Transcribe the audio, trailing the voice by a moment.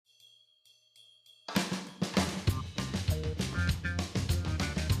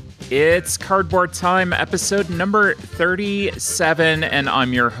It's Cardboard Time, episode number 37, and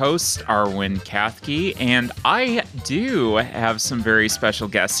I'm your host, Arwen Kathke, and I do have some very special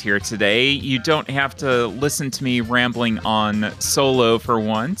guests here today. You don't have to listen to me rambling on solo for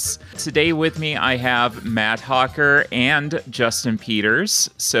once. Today with me, I have Matt Hawker and Justin Peters,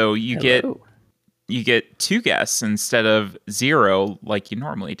 so you get two guests instead of zero like you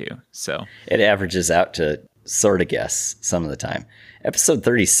normally do. So it averages out to sort of guests some of the time. Episode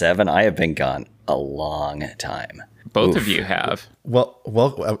 37, I have been gone a long time. Both of you have. Well,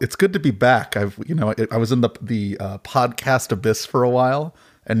 it's good to be back. I was in the podcast abyss for a while,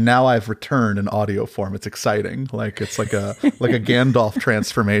 and now I've returned in audio form. It's exciting. Like it's like a Gandalf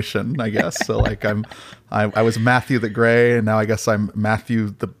transformation, I guess. So like I was Matthew the Gray, and now I guess I'm Matthew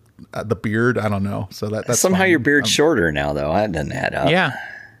the Beard. I don't know. So that's somehow fine. your beard's shorter now, though. That doesn't add up. Yeah.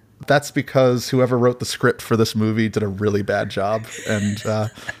 That's because whoever wrote the script for this movie did a really bad job, and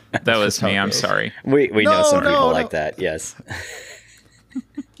that was me. I'm sorry. We know some people like that. Yes,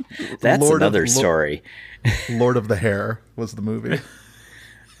 that's another story. Lord of the Hair was the movie.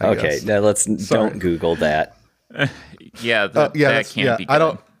 Okay, now don't Google that. That can't be good. I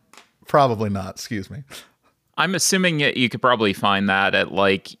don't. Probably not. Excuse me. I'm assuming you could probably find that at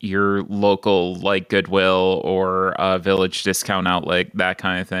like your local like Goodwill or Village Discount Outlet, that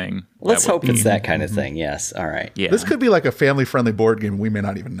kind of thing. Let's hope it's that kind of thing. Yes. All right. Yeah. This could be like a family-friendly board game. We may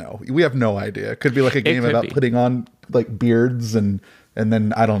not even know. We have no idea. It could be like a game about putting on like beards and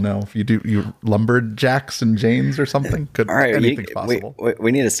then I don't know if you lumberjacks and Janes or something. All right. Anything's possible.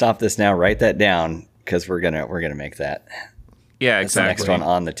 We need to stop this now. Write that down because we're gonna make that. Yeah, That's exactly. the next one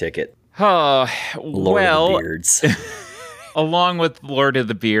on the ticket. Oh, Lord of the Beards. Along with Lord of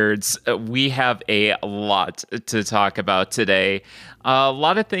the Beards, we have a lot to talk about today. A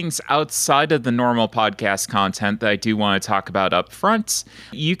lot of things outside of the normal podcast content that I do want to talk about up front.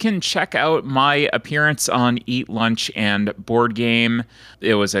 You can check out my appearance on Eat Lunch and Board Game.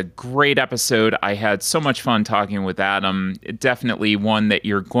 It was a great episode. I had so much fun talking with Adam. Definitely one that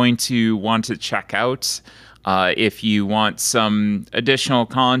you're going to want to check out. If you want some additional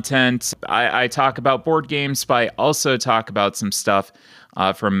content, I talk about board games, but I also talk about some stuff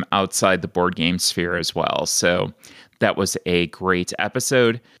from outside the board game sphere as well. So that was a great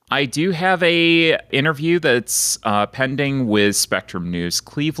episode. I do have a interview that's pending with Spectrum News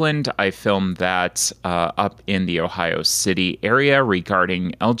Cleveland. I filmed that up in the Ohio City area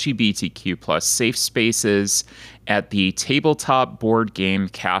regarding LGBTQ plus safe spaces at the Tabletop Board Game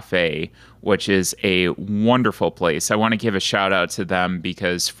Cafe, which is a wonderful place. I want to give a shout out to them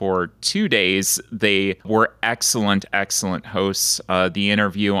because for 2 days, they were excellent hosts. The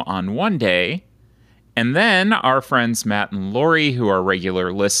interview on one day. And then our friends Matt and Lori, who are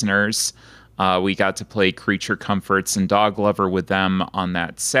regular listeners, we got to play Creature Comforts and Dog Lover with them on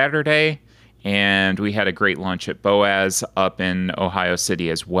that Saturday. And we had a great lunch at Boaz up in Ohio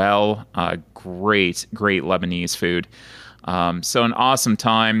City as well. Great Lebanese food. So an awesome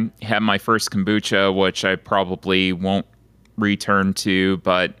time. Had my first kombucha, which I probably won't return to,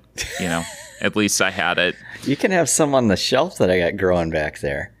 but at least I had it. You can have some on the shelf that I got growing back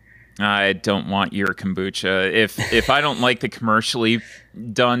there. I don't want your kombucha. If I don't like the commercially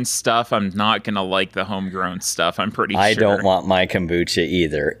done stuff, I'm not going to like the homegrown stuff. I'm pretty sure. I don't want my kombucha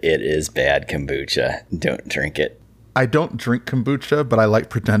either. It is bad kombucha. Don't drink it. I don't drink kombucha, but I like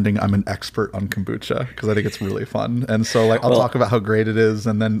pretending I'm an expert on kombucha because I think it's really fun. And so like I'll talk about how great it is,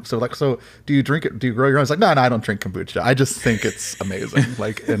 and then so do you drink it? Do you grow your own? It's like no, I don't drink kombucha. I just think it's amazing.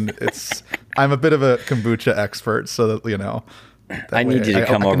 I'm a bit of a kombucha expert, so that I need you to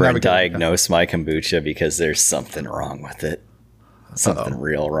come over and diagnose my kombucha because there's something wrong with it. Something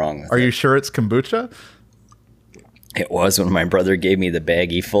real wrong with it. Are you sure it's kombucha? It was when my brother gave me the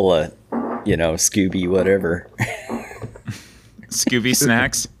baggie full of, Scooby whatever. Scooby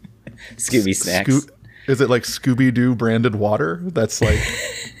snacks? Scooby snacks. Is it like Scooby-Doo branded water? That's like,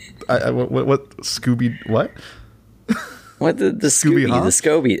 what Scooby, what? What the Scooby, the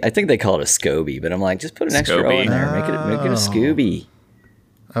Scoby. I think they call it a Scoby, but I'm like, just put an extra O in there. Make it a Scooby.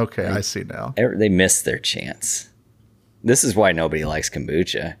 Okay, I see now. They missed their chance. This is why nobody likes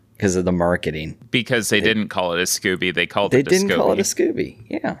kombucha, because of the marketing. Because they didn't call it a Scooby. They called it a Scooby. They didn't call it a Scooby.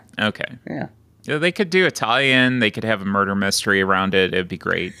 Yeah. Okay. Yeah. They could do a tie-in. They could have a murder mystery around it. It'd be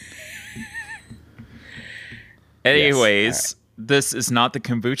great. Anyways, This is not the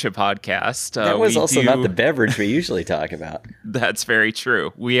kombucha podcast. That was also not the beverage we usually talk about. That's very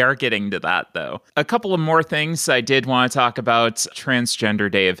true. We are getting to that, though. A couple of more things I did want to talk about.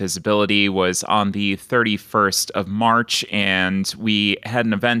 Transgender Day of Visibility was on the 31st of March, and we had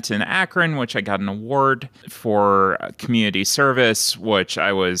an event in Akron, which I got an award for community service, which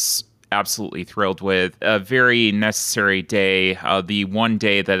I was absolutely thrilled with. A very necessary day. The one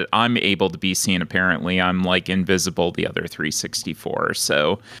day that I'm able to be seen, apparently, I'm like invisible the other 364.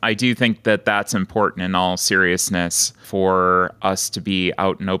 So I do think that that's important in all seriousness for us to be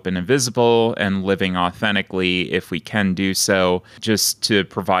out and open and visible and living authentically if we can do so, just to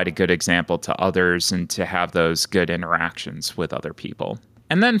provide a good example to others and to have those good interactions with other people.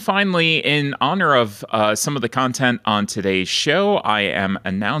 And then finally, in honor of some of the content on today's show, I am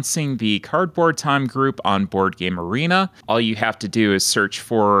announcing the Cardboard Time group on Board Game Arena. All you have to do is search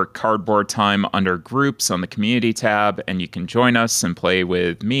for Cardboard Time under Groups on the Community tab, and you can join us and play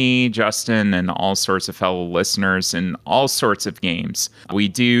with me, Justin, and all sorts of fellow listeners in all sorts of games. We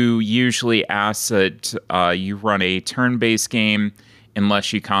do usually ask that you run a turn-based game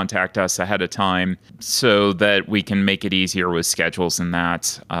unless you contact us ahead of time so that we can make it easier with schedules and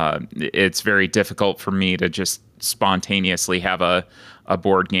that. It's very difficult for me to just spontaneously have a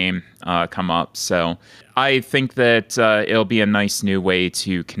board game come up. So I think that it'll be a nice new way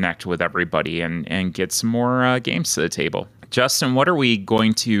to connect with everybody and get some more games to the table. Justin, what are we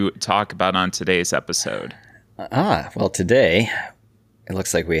going to talk about on today's episode? Well, today it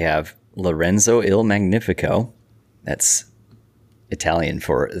looks like we have Lorenzo il Magnifico. That's Italian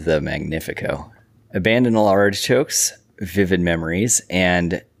for the Magnifico. Abandon All Artichokes, Vivid Memories,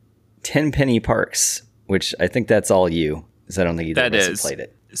 and Tenpenny Parks, which I think that's all you, because I don't think either of us have played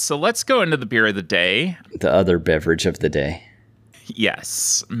it. So let's go into the beer of the day. The other beverage of the day.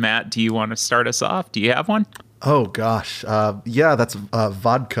 Yes. Matt, do you want to start us off? Do you have one? Oh, gosh. Yeah, that's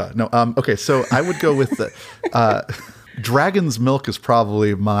vodka. No, okay, so I would go with the... Dragon's Milk is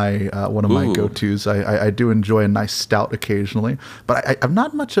probably my one of my go-tos. I do enjoy a nice stout occasionally, but I'm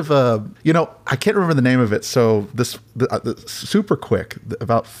not much of a, I can't remember the name of it. So this super quick,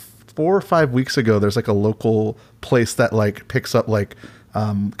 about 4 or 5 weeks ago, there's like a local place that like picks up like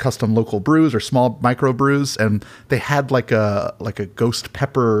custom local brews or small micro brews, and they had like a ghost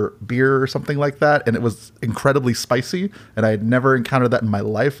pepper beer or something like that, and it was incredibly spicy, and I had never encountered that in my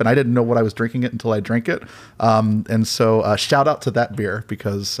life, and I didn't know what I was drinking it until I drank it. And so shout out to that beer,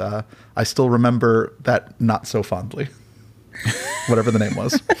 because I still remember that not so fondly. Whatever the name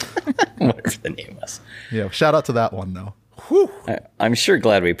was. Whatever the name was. Yeah, shout out to that one though. Whew. I'm sure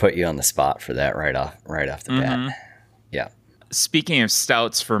glad we put you on the spot for that right off the bat. Yeah. Speaking of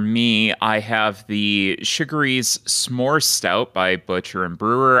stouts, for me, I have the Sugary's S'more Stout by Butcher and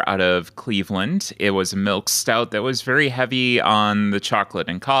Brewer out of Cleveland. It was a milk stout that was very heavy on the chocolate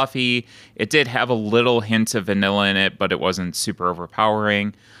and coffee. It did have a little hint of vanilla in it, but it wasn't super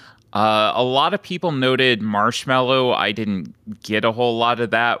overpowering. A lot of people noted marshmallow. I didn't get a whole lot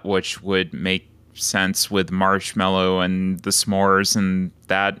of that, which would make sense with marshmallow and the s'mores and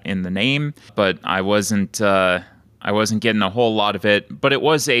that in the name, but I wasn't getting a whole lot of it, but it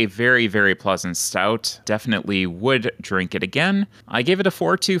was a very, very pleasant stout. Definitely would drink it again. I gave it a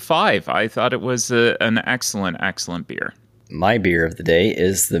 4.25. I thought it was an excellent, excellent beer. My beer of the day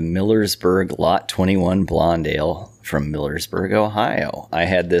is the Millersburg Lot 21 Blonde Ale from Millersburg, Ohio. I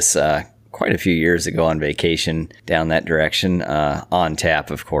had this quite a few years ago on vacation down that direction, on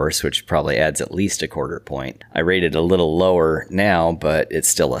tap, of course, which probably adds at least a quarter point. I rate it a little lower now, but it's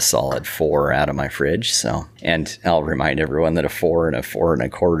still a solid 4 out of my fridge. So, and I'll remind everyone that a 4 and a 4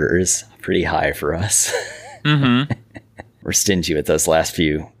 1/4 is pretty high for us. Mm-hmm. We're stingy with those last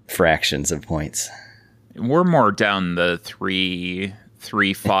few fractions of points. We're more down the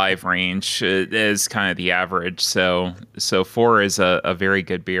 3.5 range is kind of the average. So 4 is a very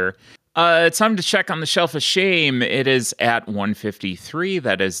good beer. It's time to check on the Shelf of Shame. It is at 153.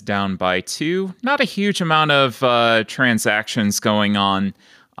 That is down by 2. Not a huge amount of transactions going on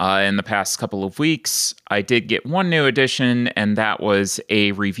in the past couple of weeks. I did get one new addition, and that was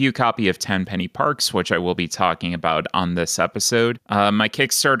a review copy of Tenpenny Parks, which I will be talking about on this episode. My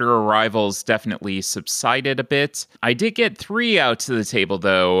Kickstarter arrivals definitely subsided a bit. I did get 3 out to the table,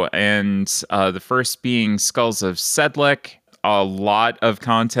 though, and the first being Skulls of Sedlec. A lot of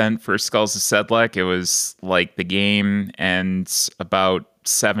content for Skulls of Sedlec. It was like the game and about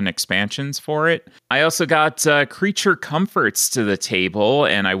 7 expansions for it. I also got Creature Comforts to the table,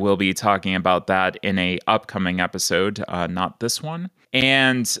 and I will be talking about that in a upcoming episode, not this one.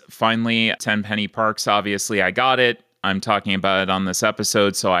 And finally, Tenpenny Parks, obviously I got it. I'm talking about it on this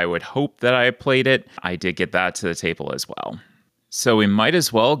episode, so I would hope that I played it. I did get that to the table as well. So we might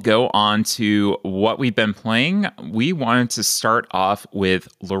as well go on to what we've been playing. We wanted to start off with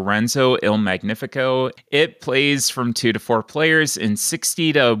Lorenzo Il Magnifico. It plays from 2 to 4 players in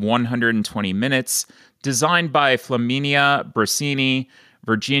 60 to 120 minutes, designed by Flaminia Brasini,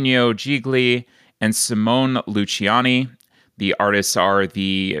 Virginio Gigli, and Simone Luciani. The artists are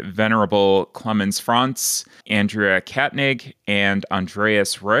the Venerable Clemens Franz, Andrea Katnig, and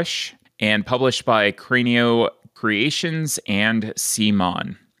Andreas Rusch, and published by Cranio Creations and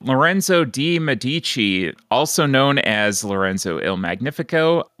Simon. Lorenzo di Medici, also known as Lorenzo il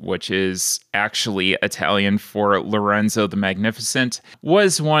Magnifico, which is actually Italian for Lorenzo the Magnificent,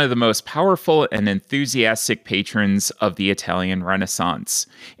 was one of the most powerful and enthusiastic patrons of the Italian Renaissance.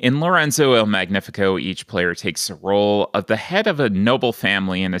 In Lorenzo il Magnifico, each player takes the role of the head of a noble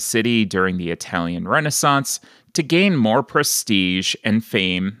family in a city during the Italian Renaissance to gain more prestige and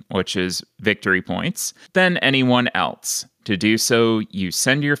fame, which is victory points, than anyone else. To do so, you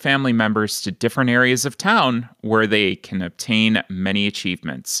send your family members to different areas of town where they can obtain many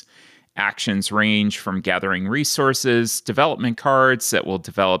achievements. Actions range from gathering resources, development cards that will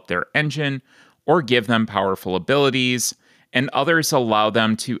develop their engine, or give them powerful abilities, and others allow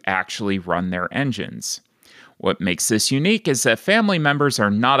them to actually run their engines. What makes this unique is that family members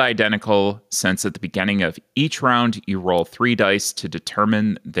are not identical, since at the beginning of each round you roll 3 dice to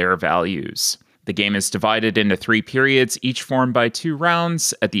determine their values. The game is divided into 3 periods, each formed by 2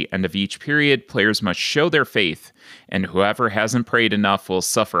 rounds. At the end of each period, players must show their faith, and whoever hasn't prayed enough will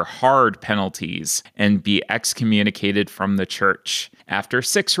suffer hard penalties and be excommunicated from the church. After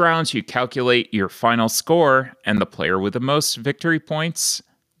 6 rounds, you calculate your final score, and the player with the most victory points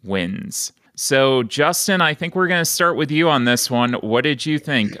wins. So, Justin, I think we're going to start with you on this one. What did you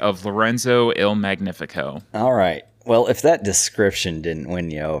think of Lorenzo il Magnifico? All right. Well, if that description didn't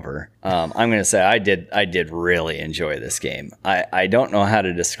win you over, I'm going to say I did really enjoy this game. I don't know how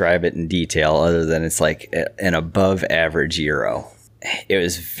to describe it in detail other than it's like an above average Euro. It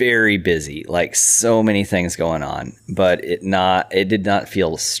was very busy, like so many things going on, but it did not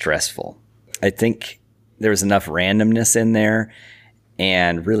feel stressful. I think there was enough randomness in there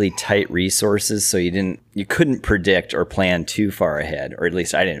and really tight resources, so you couldn't predict or plan too far ahead, or at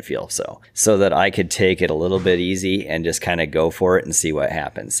least I didn't feel so that I could take it a little bit easy and just kind of go for it and see what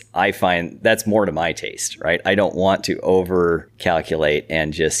happens. I find that's more to my taste, right? I don't want to over calculate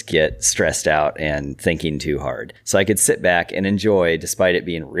and just get stressed out and thinking too hard. So I could sit back and enjoy despite it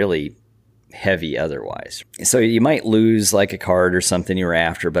being really heavy otherwise. So you might lose like a card or something you were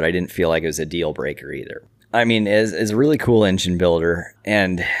after, but I didn't feel like it was a deal breaker either. I mean, it's a really cool engine builder,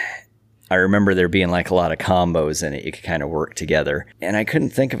 and I remember there being like a lot of combos in it. You could kind of work together, and I couldn't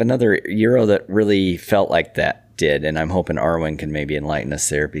think of another Euro that really felt like that did, and I'm hoping Arwen can maybe enlighten us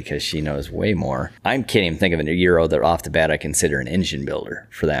there because she knows way more. I can't even think of a Euro that off the bat I consider an engine builder,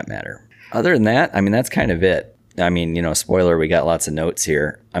 for that matter. Other than that, I mean, that's kind of it. I mean, spoiler, we got lots of notes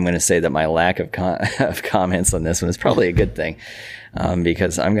here. I'm going to say that my lack of comments on this one is probably a good thing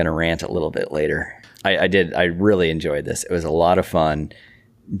because I'm going to rant a little bit later. I really enjoyed this. It was a lot of fun.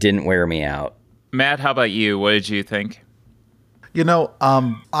 Didn't wear me out. Matt, how about you? What did you think?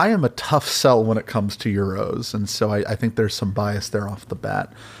 I am a tough sell when it comes to Euros, and so I think there's some bias there off the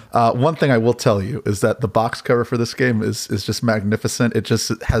bat. One thing I will tell you is that the box cover for this game is just magnificent. It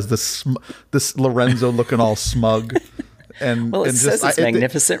just has this Lorenzo looking all smug. It says it's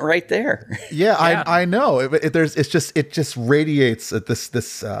magnificent right there. Yeah, yeah. I know. It just radiates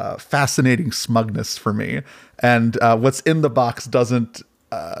this fascinating smugness for me. And what's in the box doesn't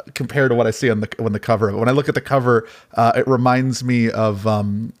compare to what I see on the cover of it. When I look at the cover, it reminds me of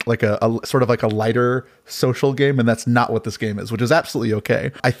like a sort of like a lighter social game, and that's not what this game is, which is absolutely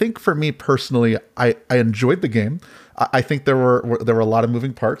okay. I think for me personally, I enjoyed the game. I think there were a lot of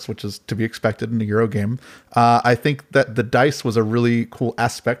moving parts, which is to be expected in a Euro game. I think that the dice was a really cool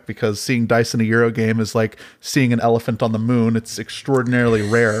aspect because seeing dice in a Euro game is like seeing an elephant on the moon. It's extraordinarily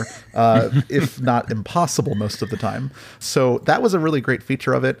rare, if not impossible most of the time. So that was a really great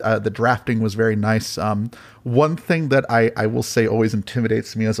feature of it. The drafting was very nice. One thing that I will say always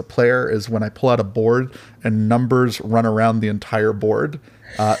intimidates me as a player is when I pull out a board and numbers run around the entire board.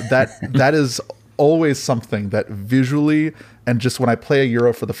 That is always something that visually and just when I play a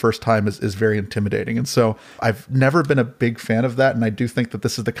Euro for the first time is very intimidating. And so I've never been a big fan of that. And I do think that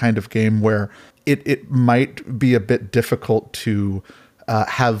this is the kind of game where it might be a bit difficult to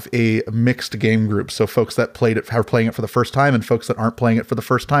have a mixed game group. So folks that played it are playing it for the first time, and folks that aren't playing it for the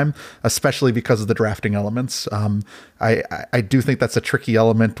first time, especially because of the drafting elements. I do think that's a tricky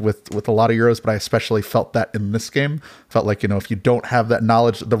element with a lot of Euros, but I especially felt that in this game. Felt like, if you don't have that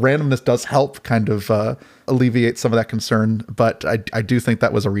knowledge, the randomness does help kind of alleviate some of that concern. But I do think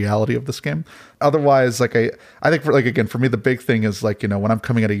that was a reality of this game. Otherwise, like I think for me, the big thing is when I'm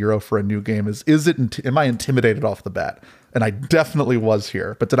coming at a Euro for a new game am I intimidated off the bat? And I definitely was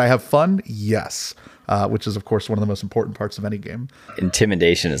here. But did I have fun? Yes. Which is, of course, one of the most important parts of any game.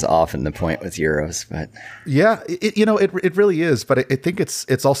 Intimidation is often the point with Euros, but yeah, it really is. But I think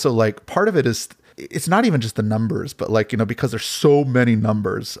it's also like part of it is it's not even just the numbers, but because there's so many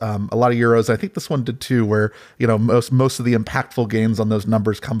numbers. A lot of Euros, I think this one did too, where most of the impactful gains on those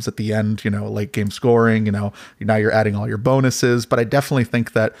numbers comes at the end. Late game scoring. Now you're adding all your bonuses. But I definitely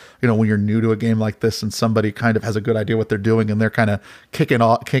think that when you're new to a game like this and somebody kind of has a good idea what they're doing and they're kind of kicking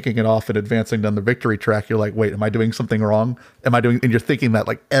it off and advancing down the victory track, you're like, wait, am I doing something wrong? And you're thinking that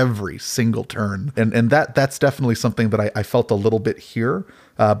like every single turn, and that's definitely something that I felt a little bit here.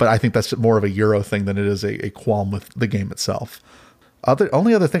 But I think that's more of a Euro thing than it is a qualm with the game itself.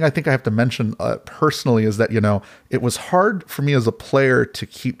 Only other thing I think I have to mention personally is that, it was hard for me as a player to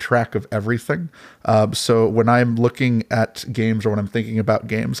keep track of everything. So when I'm looking at games or when I'm thinking about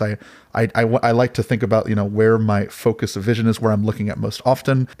games, I like to think about, where my focus of vision is, where I'm looking at most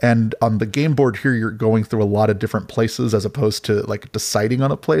often. And on the game board here, you're going through a lot of different places as opposed to like deciding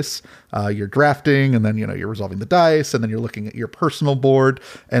on a place. You're drafting, and then, you're resolving the dice, and then you're looking at your personal board.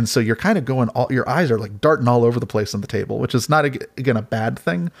 And so you're kind of your eyes are like darting all over the place on the table, which is not, again, a bad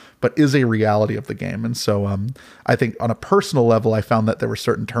thing, but is a reality of the game. And so I think on a personal level, I found that there were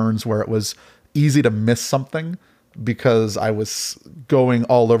certain turns where it was easy to miss something because I was going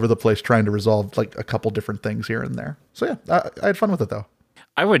all over the place trying to resolve like a couple different things here and there. So yeah, I had fun with it though.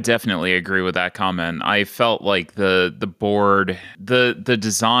 I would definitely agree with that comment. I felt like the board, the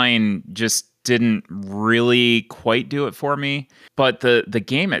design just didn't really quite do it for me, but the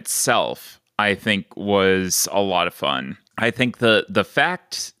game itself, I think, was a lot of fun. I think the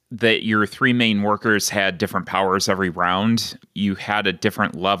fact that your three main workers had different powers every round, you had a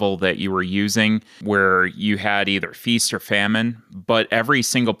different level that you were using where you had either feast or famine, but every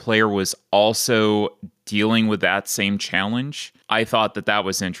single player was also dealing with that same challenge. I thought that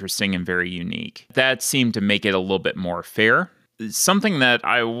was interesting and very unique. That seemed to make it a little bit more fair. Something that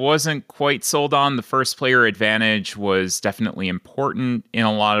I wasn't quite sold on, the first player advantage was definitely important in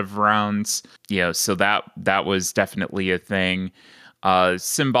a lot of rounds. So that was definitely a thing.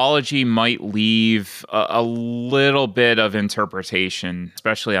 Symbology might leave a little bit of interpretation,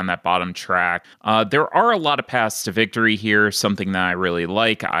 especially on that bottom track. There are a lot of paths to victory here, something that I really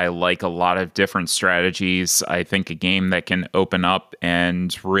like. I like a lot of different strategies. I think a game that can open up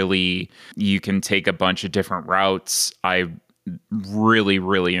and really you can take a bunch of different routes. I really,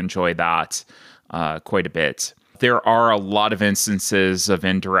 really enjoy that quite a bit. There are a lot of instances of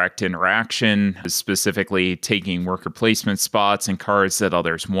indirect interaction, specifically taking worker placement spots and cards that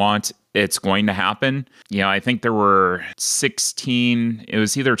others want. It's going to happen. I think there were 16, it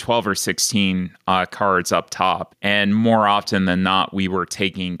was either 12 or 16 cards up top. And more often than not, we were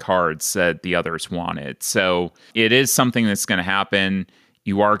taking cards that the others wanted. So it is something that's going to happen.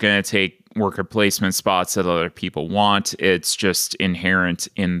 You are going to take worker placement spots that other people want. It's just inherent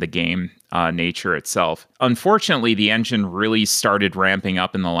in the game nature itself. Unfortunately, the engine really started ramping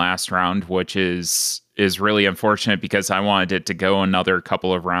up in the last round, which is really unfortunate because I wanted it to go another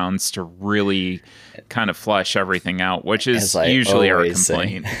couple of rounds to really kind of flesh everything out, which is usually our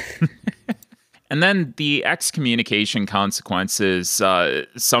complaint. And then the excommunication consequences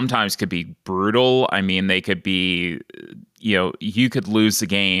sometimes could be brutal. I mean, they could be, you could lose the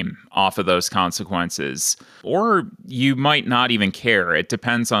game off of those consequences, or you might not even care. It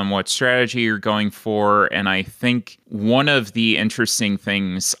depends on what strategy you're going for. And I think one of the interesting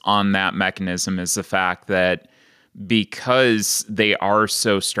things on that mechanism is the fact that because they are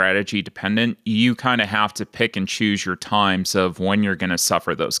so strategy dependent, you kind of have to pick and choose your times of when you're going to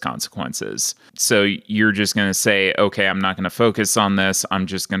suffer those consequences. So you're just going to say, okay, I'm not going to focus on this. I'm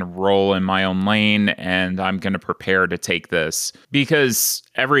just going to roll in my own lane and I'm going to prepare to take this because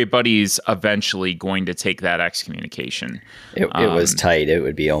everybody's eventually going to take that excommunication. It was tight. It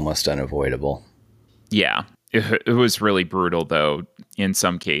would be almost unavoidable. Yeah, it was really brutal though in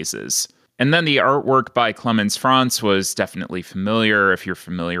some cases. And then the artwork by Clemens Franz was definitely familiar. If you're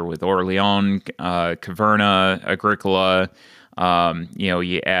familiar with Orléans, Caverna, Agricola,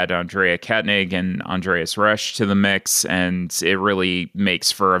 You add Andrea Katnig and Andreas Resch to the mix, and it really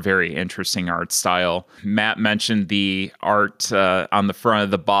makes for a very interesting art style. Matt mentioned the art on the front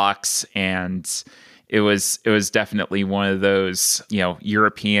of the box, and it was definitely one of those,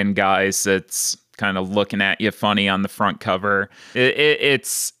 European guys that's kind of looking at you funny on the front cover.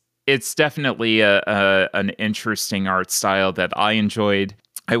 It's definitely an interesting art style that I enjoyed.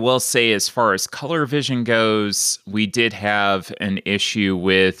 I will say, as far as color vision goes, we did have an issue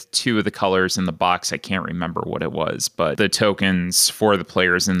with two of the colors in the box. I can't remember what it was, but the tokens for the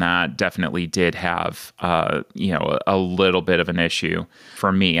players in that definitely did have, a little bit of an issue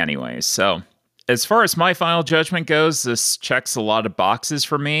for me anyway. So as far as my final judgment goes, this checks a lot of boxes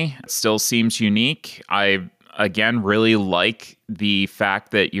for me. It still seems unique. I, again, really like the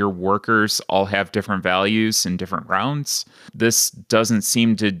fact that your workers all have different values in different rounds. This doesn't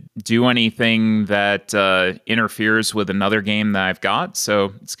seem to do anything that interferes with another game that I've got,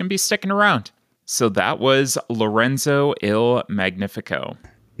 so it's going to be sticking around. So that was Lorenzo Il Magnifico.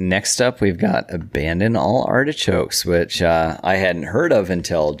 Next up, we've got Abandon All Artichokes, which I hadn't heard of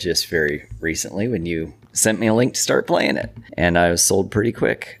until just very recently when you sent me a link to start playing it. And I was sold pretty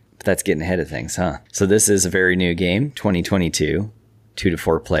quick. But that's getting ahead of things, huh? So this is a very new game, 2022, 2 to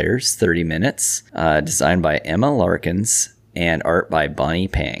 4 players, 30 minutes, designed by Emma Larkins and art by Bonnie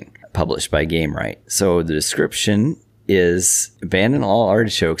Pang, published by Gamewright. So the description is, Abandon All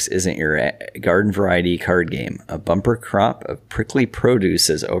Artichokes isn't your garden variety card game. A bumper crop of prickly produce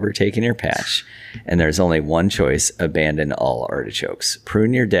has overtaken your patch, and there's only one choice: abandon all artichokes.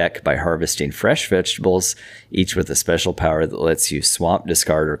 Prune your deck by harvesting fresh vegetables, each with a special power that lets you swap,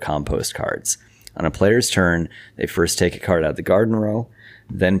 discard, or compost cards. On a player's turn, they first take a card out of the garden row,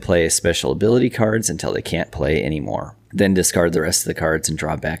 then play special ability cards until they can't play anymore. Then discard the rest of the cards and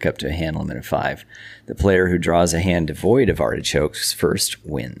draw back up to a hand limit of 5. The player who draws a hand devoid of artichokes first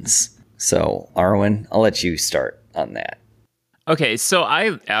wins. So, Arwen, I'll let you start on that. Okay, so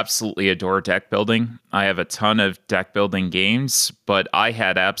I absolutely adore deck building. I have a ton of deck building games, but I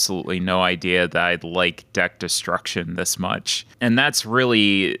had absolutely no idea that I'd like deck destruction this much. And that's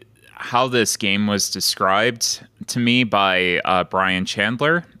really how this game was described to me by Brian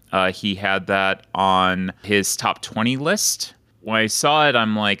Chandler. He had that on his top 20 list. When I saw it,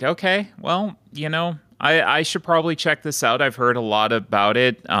 I'm like, okay, well, I should probably check this out. I've heard a lot about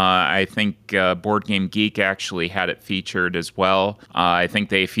it. I think Board Game Geek actually had it featured as well. I think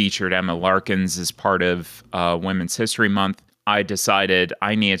they featured Emma Larkins as part of Women's History Month. I decided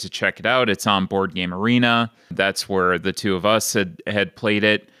I needed to check it out. It's on Board Game Arena. That's where the two of us had played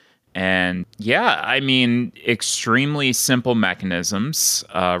it. And yeah, I mean, extremely simple mechanisms,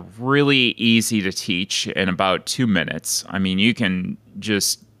 really easy to teach in about 2 minutes. I mean, you can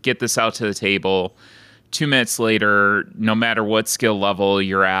just get this out to the table. 2 minutes later, no matter what skill level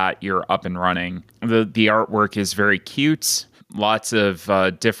you're at, you're up and running. The artwork is very cute. Lots of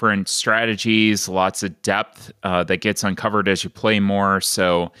different strategies, lots of depth that gets uncovered as you play more.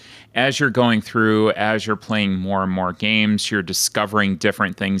 So as you're going through, as you're playing more and more games, you're discovering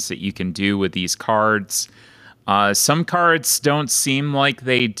different things that you can do with these cards. Some cards don't seem like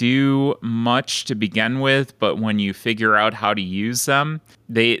they do much to begin with, but when you figure out how to use them,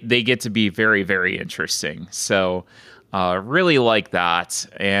 they get to be very, very interesting. So really like that.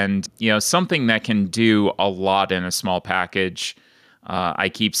 And, something that can do a lot in a small package. I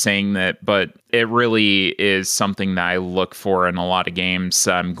keep saying that, but it really is something that I look for in a lot of games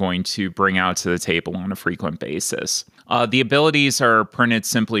I'm going to bring out to the table on a frequent basis. The abilities are printed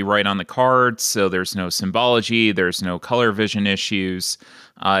simply right on the card, so there's no symbology, there's no color vision issues.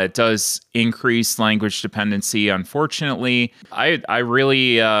 It does increase language dependency, unfortunately. I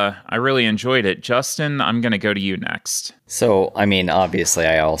really enjoyed it. Justin, I'm going to go to you next. So, I mean, obviously,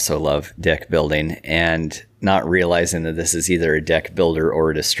 I also love deck building, and not realizing that this is either a deck builder or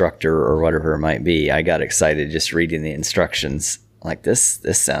a destructor or whatever it might be, I got excited just reading the instructions. Like, this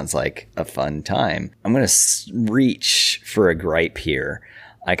sounds like a fun time. I'm going to reach for a gripe here.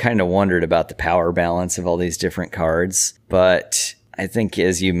 I kind of wondered about the power balance of all these different cards, but I think,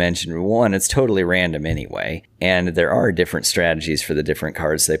 as you mentioned, one, it's totally random anyway, and there are different strategies for the different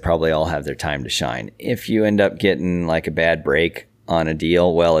cards. They probably all have their time to shine. If you end up getting like a bad break on a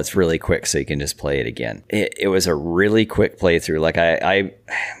deal, well, it's really quick, so you can just play it again. It was a really quick playthrough. Like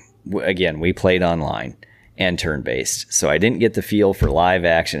again, we played online and turn-based, so I didn't get the feel for live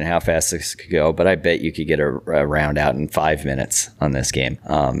action and how fast this could go, but I bet you could get a round out in 5 minutes on this game,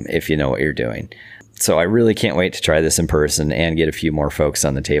 if you know what you're doing. So I really can't wait to try this in person and get a few more folks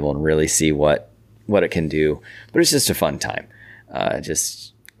on the table and really see what it can do. But it's just a fun time.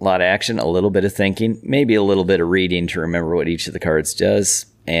 Just A lot of action, a little bit of thinking, maybe a little bit of reading to remember what each of the cards does,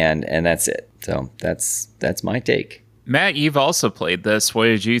 and that's it. So that's my take. Matt, you've also played this. What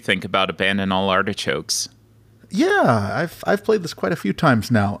did you think about Abandon All Artichokes? Yeah, I've played this quite a few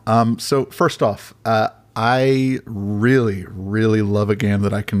times now. So first off, I really, really love a game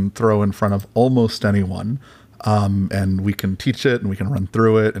that I can throw in front of almost anyone. And we can teach it, and we can run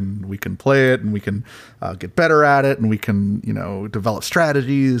through it, and we can play it, and we can get better at it, and we can, develop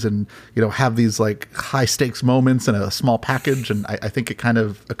strategies, and, have these like high stakes moments in a small package. And I think it kind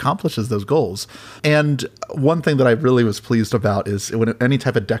of accomplishes those goals. And one thing that I really was pleased about is when any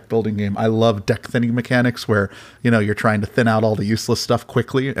type of deck building game, I love deck thinning mechanics where, you're trying to thin out all the useless stuff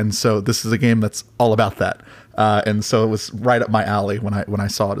quickly. And so this is a game that's all about that. And so it was right up my alley when I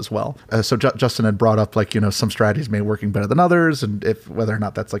saw it as well. So Justin had brought up some strategies may working better than others, and whether or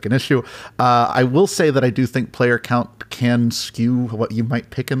not that's like an issue. I will say that I do think player count can skew what you might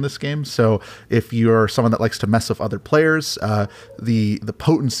pick in this game. So if you're someone that likes to mess with other players, the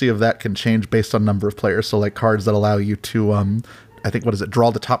potency of that can change based on number of players. So like cards that allow you to, I think,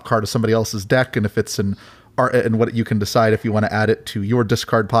 draw the top card of somebody else's deck, and if it's and what you can decide if you want to add it to your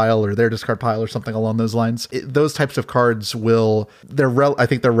discard pile or their discard pile or something along those lines. Those types of cards I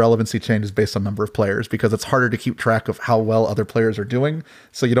think their relevancy changes based on number of players, because it's harder to keep track of how well other players are doing.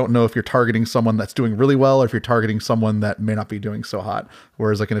 So you don't know if you're targeting someone that's doing really well or if you're targeting someone that may not be doing so hot.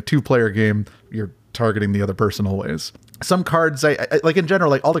 Whereas like in a 2-player game, you're targeting the other person always. Some cards, I like in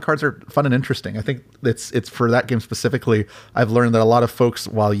general, like all the cards are fun and interesting. I think it's for that game specifically. I've learned that a lot of folks,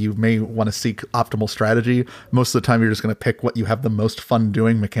 while you may want to seek optimal strategy, most of the time you're just going to pick what you have the most fun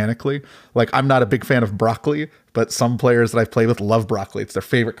doing mechanically. Like I'm not a big fan of broccoli, but some players that I've played with love broccoli. It's their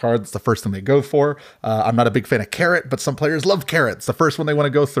favorite card. It's the first thing they go for. I'm not a big fan of carrot, but some players love carrot. It's the first one they want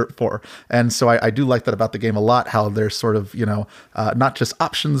to go for. And so I do like that about the game a lot, how there's sort of, not just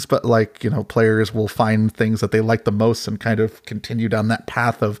options, but like, players will find things that they like the most and kind of continue down that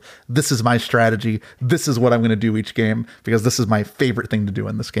path of, this is my strategy. This is what I'm going to do each game because this is my favorite thing to do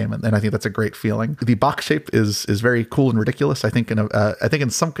in this game. And I think that's a great feeling. The box shape is very cool and ridiculous. I think in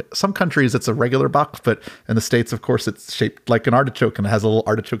some countries it's a regular box, but in the States, of course, it's shaped like an artichoke and it has a little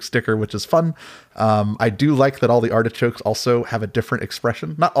artichoke sticker, which is fun. I do like that all the artichokes also have a different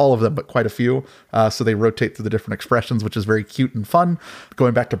expression. Not all of them, but quite a few. So they rotate through the different expressions, which is very cute and fun.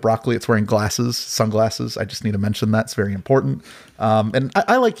 Going back to broccoli, it's wearing sunglasses. I just need to mention that. It's very important. And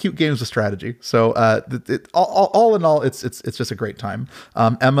I like cute games with strategy. So all in all, it's just a great time.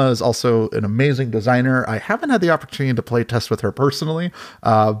 Emma is also an amazing designer. I haven't had the opportunity to play test with her personally,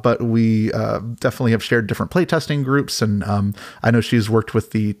 but we definitely have shared different playtesting groups. And I know she's worked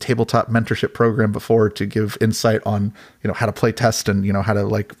with the tabletop mentorship program before to give insight on how to play test and how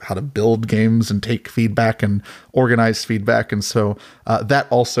to build games and take feedback and organize feedback. And so that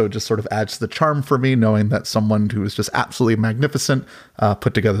also just sort of adds to the charm for me, knowing that someone who is just absolutely magnificent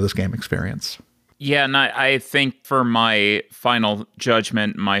put together this game experience. Yeah, and I think for my final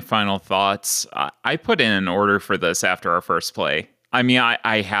judgment, my final thoughts, I put in an order for this after our first play. I mean,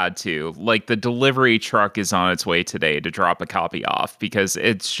 I had to. Like, the delivery truck is on its way today to drop a copy off because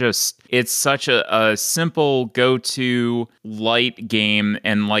it's such a simple go-to light game.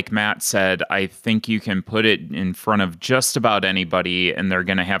 And like Matt said, I think you can put it in front of just about anybody and they're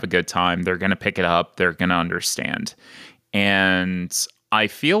going to have a good time. They're going to pick it up. They're going to understand. And I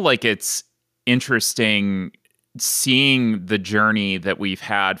feel like it's interesting seeing the journey that we've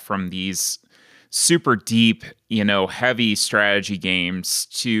had from these super deep, heavy strategy games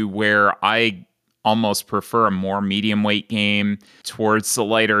to where I almost prefer a more medium weight game towards the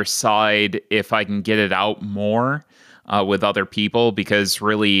lighter side if I can get it out more with other people, because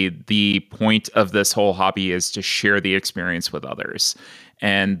really the point of this whole hobby is to share the experience with others.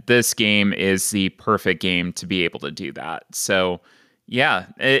 And this game is the perfect game to be able to do that. So yeah,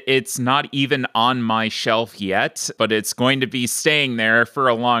 it's not even on my shelf yet, but it's going to be staying there for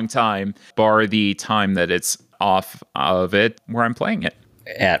a long time, bar the time that it's off of it where I'm playing it.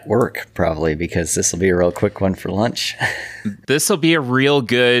 At work, probably, because this will be a real quick one for lunch. This will be a real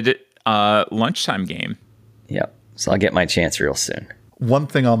good lunchtime game. Yep. So I'll get my chance real soon. One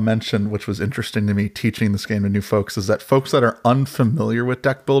thing I'll mention, which was interesting to me teaching this game to new folks, is that folks that are unfamiliar with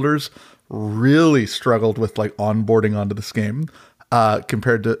deck builders really struggled with like onboarding onto this game.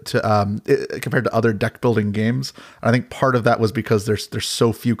 Compared to other deck building games. And I think part of that was because there's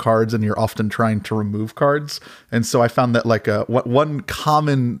so few cards and you're often trying to remove cards. And so I found that like one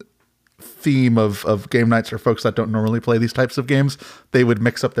common theme of game nights for folks that don't normally play these types of games, they would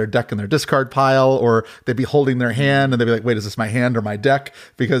mix up their deck and their discard pile, or they'd be holding their hand and they'd be like, wait, is this my hand or my deck?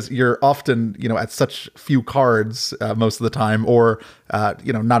 Because you're often, at such few cards most of the time, or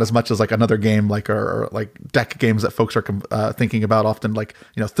not as much as like another game like or like deck games that folks are thinking about often, like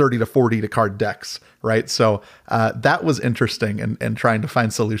 30 to 40 to card decks, right? So that was interesting, and trying to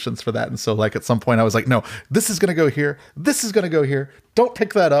find solutions for that. And so like at some point I was like, no, this is going to go here, this is going to go here, don't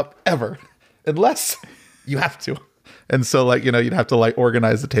pick that up ever unless you have to. And so like, you'd have to like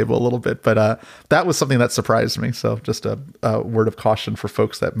organize the table a little bit, but that was something that surprised me. So just a word of caution for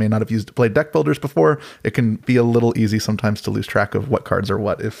folks that may not have played deck builders before. It can be a little easy sometimes to lose track of what cards are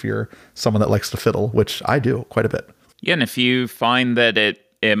what if you're someone that likes to fiddle, which I do quite a bit. Yeah, and if you find that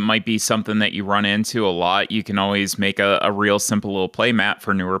it might be something that you run into a lot, you can always make a real simple little play mat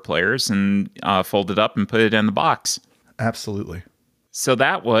for newer players and fold it up and put it in the box. Absolutely. So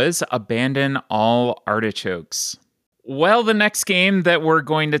that was Abandon All Artichokes. Well, the next game that we're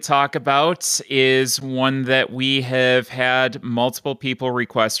going to talk about is one that we have had multiple people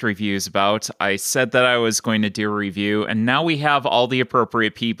request reviews about. I said that I was going to do a review, and now we have all the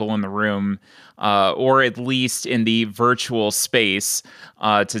appropriate people in the room, or at least in the virtual space,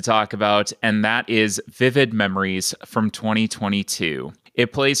 to talk about, and that is Vivid Memories from 2022.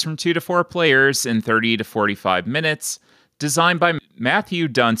 It plays from 2 to 4 players in 30 to 45 minutes, designed by Matthew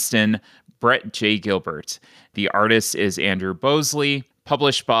Dunstan, Brett J. Gilbert. The artist is Andrew Bosley,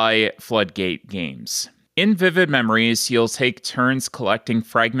 published by Floodgate Games. In Vivid Memories, you'll take turns collecting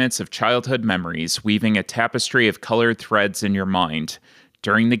fragments of childhood memories, weaving a tapestry of colored threads in your mind.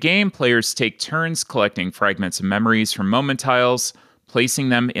 During the game, players take turns collecting fragments of memories from moment tiles, placing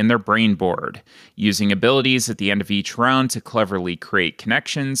them in their brain board. Using abilities at the end of each round to cleverly create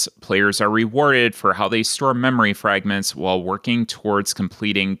connections, players are rewarded for how they store memory fragments while working towards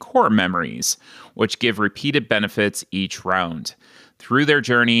completing core memories, which give repeated benefits each round. Through their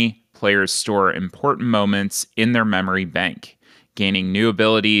journey, players store important moments in their memory bank, gaining new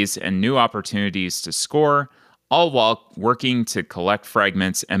abilities and new opportunities to score, all while working to collect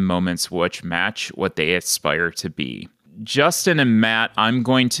fragments and moments which match what they aspire to be. Justin and Matt, I'm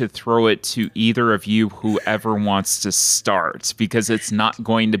going to throw it to either of you, whoever wants to start, because it's not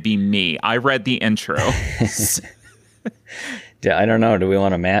going to be me. I read the intro. I don't know. Do we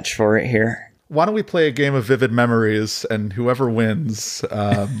want a match for it here? Why don't we play a game of Vivid Memories, and whoever wins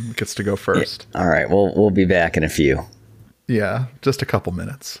gets to go first. Yeah. All right. We'll be back in a few. Yeah, just a couple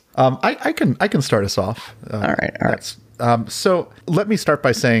minutes. I can start us off. All right. So let me start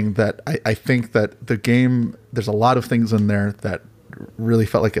by saying that I think that the game, there's a lot of things in there that really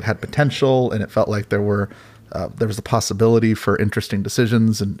felt like it had potential, and it felt like there was a possibility for interesting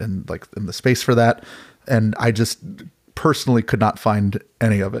decisions and like in the space for that. And I just personally could not find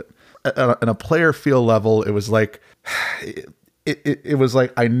any of it. At a player feel level, it was like, it was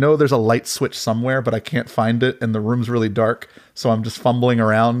like, I know there's a light switch somewhere, but I can't find it, and the room's really dark. So I'm just fumbling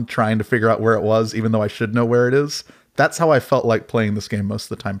around trying to figure out where it was, even though I should know where it is. That's how I felt like playing this game most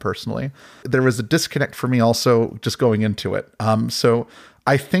of the time personally. There was a disconnect for me also just going into it. So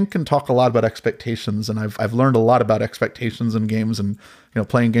I think and talk a lot about expectations, and I've learned a lot about expectations in games, and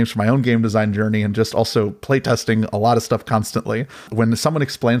playing games for my own game design journey, and just also playtesting a lot of stuff constantly. When someone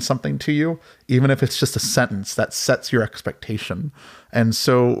explains something to you, even if it's just a sentence, that sets your expectation. And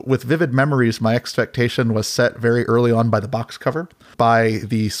so with Vivid Memories, my expectation was set very early on by the box cover, by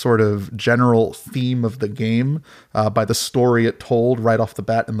the sort of general theme of the game, by the story it told right off the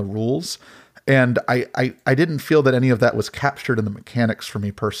bat in the rules. And I didn't feel that any of that was captured in the mechanics for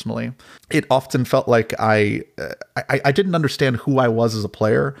me personally. It often felt like I didn't understand who I was as a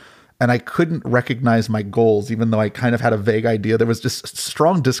player, and I couldn't recognize my goals, even though I kind of had a vague idea. There was just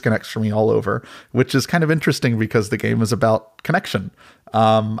strong disconnects for me all over, which is kind of interesting because the game is about connection.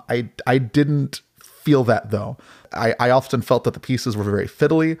 I didn't feel that, though. I often felt that the pieces were very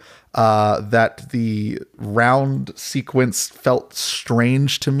fiddly, that the round sequence felt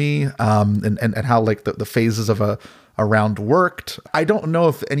strange to me, and how like the phases of a round worked. I don't know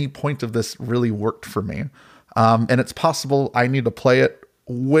if any point of this really worked for me. And it's possible I need to play it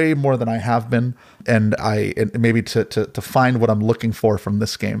way more than I have been, and maybe to find what I'm looking for from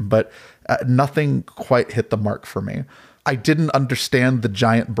this game, but nothing quite hit the mark for me. I didn't understand the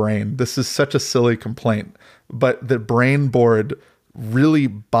giant brain. This is such a silly complaint, but the brain board really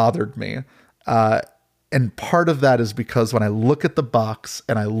bothered me. And part of that is because when I look at the box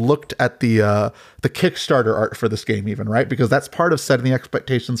and I looked at the Kickstarter art for this game even, right? Because that's part of setting the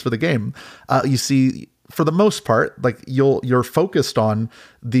expectations for the game. You see, for the most part, like you're focused on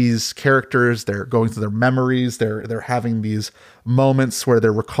these characters. They're going through their memories. They're having these moments where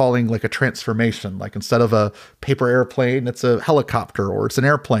they're recalling like a transformation. Like instead of a paper airplane, it's a helicopter or it's an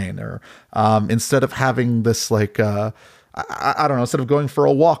airplane. Or instead of having this like I don't know, instead of going for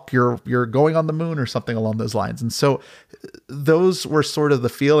a walk, you're going on the moon or something along those lines. And so those were sort of the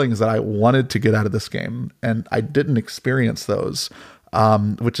feelings that I wanted to get out of this game, and I didn't experience those,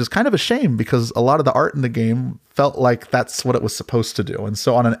 which is kind of a shame because a lot of the art in the game felt like that's what it was supposed to do. And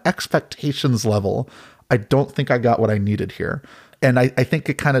so on an expectations level, I don't think I got what I needed here. And I think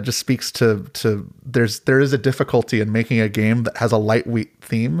it kind of just speaks to there is a difficulty in making a game that has a lightweight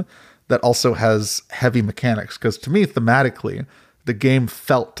theme that also has heavy mechanics. Because to me, thematically, the game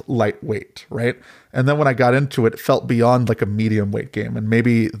felt lightweight, right? And then when I got into it, it felt beyond like a medium weight game. And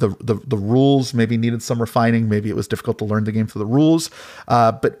maybe the rules maybe needed some refining. Maybe it was difficult to learn the game through the rules.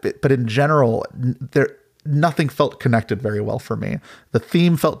 But in general, nothing felt connected very well for me. The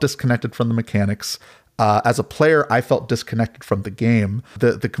theme felt disconnected from the mechanics. As a player, I felt disconnected from the game.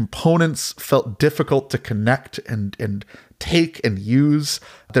 The components felt difficult to connect and take and use.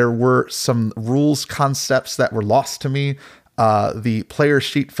 There were some rules concepts that were lost to me. The player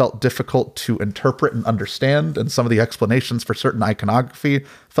sheet felt difficult to interpret and understand, and some of the explanations for certain iconography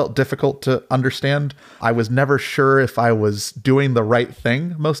felt difficult to understand. I was never sure if I was doing the right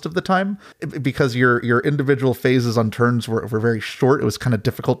thing most of the time, because your individual phases on turns were very short. It was kind of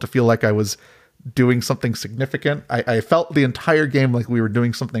difficult to feel like I was doing something significant. I felt the entire game like we were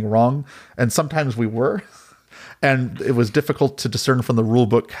doing something wrong, and sometimes we were. And it was difficult to discern from the rule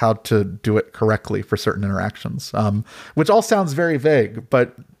book how to do it correctly for certain interactions, which all sounds very vague,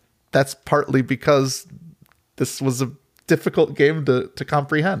 but that's partly because this was a difficult game to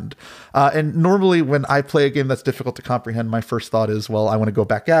comprehend. And normally when I play a game that's difficult to comprehend, my first thought is, well, I want to go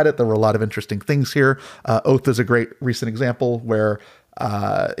back at it. There were a lot of interesting things here. Oath is a great recent example where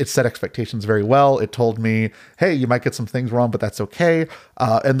it set expectations very well. It told me, hey, you might get some things wrong, but that's okay.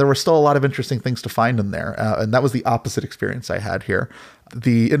 And there were still a lot of interesting things to find in there. And that was the opposite experience I had here.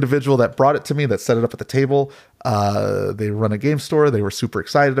 The individual that brought it to me, that set it up at the table, they run a game store. They were super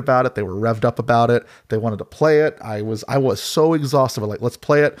excited about it. They were revved up about it. They wanted to play it. I was so exhausted. Like, let's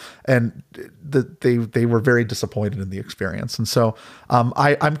play it. And they were very disappointed in the experience. And so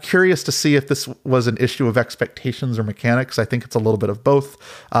I'm curious to see if this was an issue of expectations or mechanics. I think it's a little bit of both.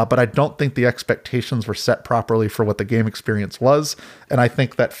 But I don't think the expectations were set properly for what the game experience was. And I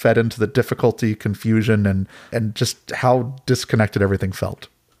think that fed into the difficulty, confusion, and just how disconnected everything felt.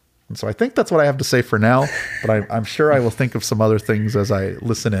 And so I think that's what I have to say for now, but I'm sure I will think of some other things as I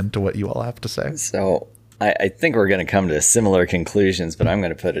listen in to what you all have to say. So I think we're going to come to similar conclusions, but I'm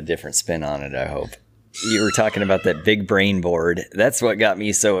going to put a different spin on it, I hope. You were talking about that big brain board. That's what got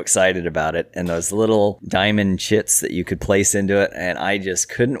me so excited about it. And those little diamond chits that you could place into it. And I just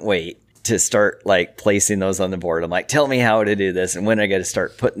couldn't wait to start like placing those on the board. I'm like, tell me how to do this and when I got to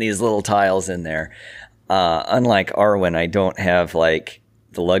start putting these little tiles in there. Unlike Arwen, I don't have like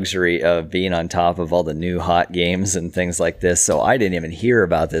the luxury of being on top of all the new hot games and things like this. So I didn't even hear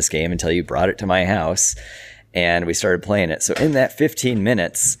about this game until you brought it to my house and we started playing it. So in that 15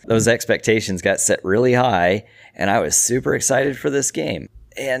 minutes, those expectations got set really high and I was super excited for this game.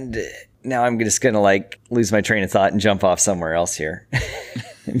 And now I'm just going to like lose my train of thought and jump off somewhere else here.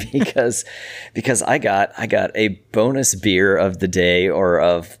 because I got a bonus beer of the day or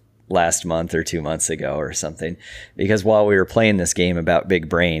of last month or 2 months ago or something, because while we were playing this game about big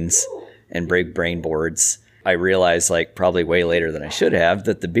brains and big brain boards, I realized like probably way later than I should have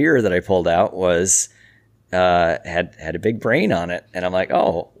that the beer that I pulled out was had a big brain on it. And I'm like,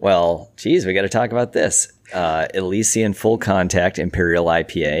 oh, well, geez, we got to talk about this. Elysian Full Contact Imperial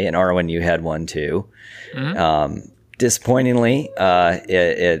IPA, and Arwen, you had one too. Mm-hmm. Disappointingly,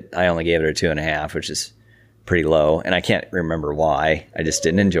 I only gave it a 2.5, which is pretty low, and I can't remember why. I just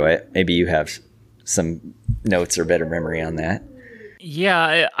didn't enjoy it. Maybe you have some notes or better memory on that.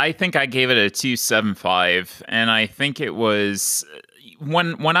 Yeah, I think I gave it a 2.75, and I think it was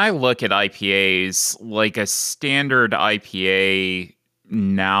when I look at IPAs, like a standard IPA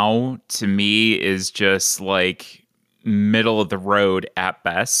now to me is just like middle of the road at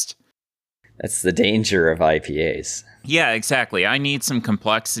best. That's the danger of IPAs. Yeah, exactly. I need some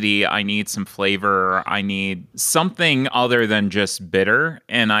complexity. I need some flavor. I need something other than just bitter.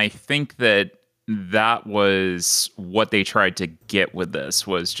 And I think that was what they tried to get with this,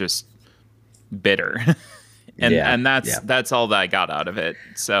 was just bitter. and that's all that I got out of it.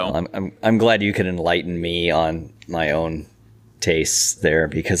 So well, I'm glad you could enlighten me on my own tastes there,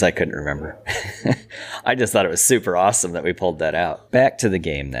 because I couldn't remember. I just thought it was super awesome that we pulled that out. Back to the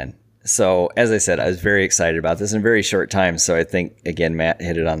game then. So, as I said, I was very excited about this in a very short time. So I think, again, Matt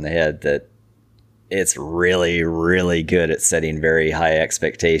hit it on the head that it's really, really good at setting very high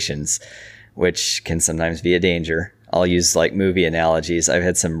expectations, which can sometimes be a danger. I'll use like movie analogies. I've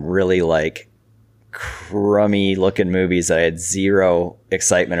had some really like crummy looking movies that I had zero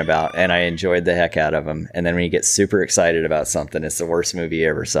excitement about, and I enjoyed the heck out of them. And then when you get super excited about something, it's the worst movie you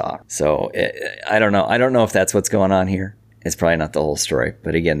ever saw. So I don't know. I don't know if that's what's going on here. It's probably not the whole story.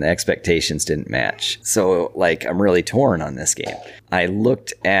 But again, the expectations didn't match. So like, I'm really torn on this game. I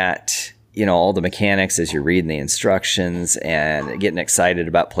looked at, you know, all the mechanics as you're reading the instructions and getting excited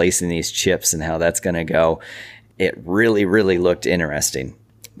about placing these chips and how that's going to go. It really, really looked interesting.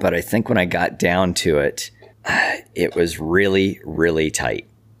 But I think when I got down to it, it was really, really tight.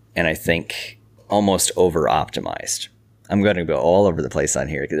 And I think almost over optimized. I'm going to go all over the place on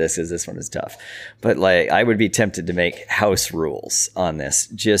here because this one is tough. But like, I would be tempted to make house rules on this.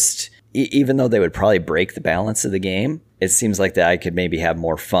 Just even though they would probably break the balance of the game, it seems like that I could maybe have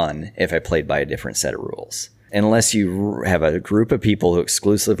more fun if I played by a different set of rules. Unless you have a group of people who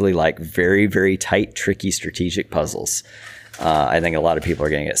exclusively like very, very tight, tricky, strategic puzzles. I think a lot of people are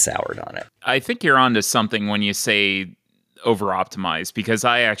going to get soured on it. I think you're onto something when you say over-optimized, because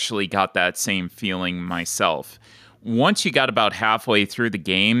I actually got that same feeling myself. Once you got about halfway through the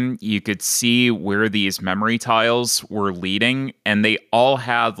game, you could see where these memory tiles were leading, and they all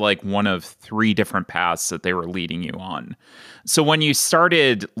had like one of 3 different paths that they were leading you on. So when you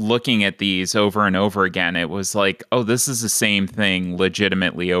started looking at these over and over again, it was like, oh, this is the same thing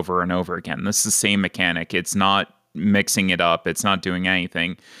legitimately over and over again. This is the same mechanic. It's not mixing it up. It's not doing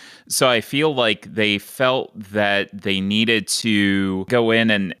anything. So I feel like they felt that they needed to go in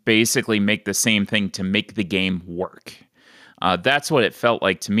and basically make the same thing to make the game work. That's what it felt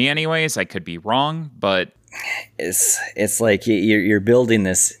like to me anyways. I could be wrong, but it's like you're building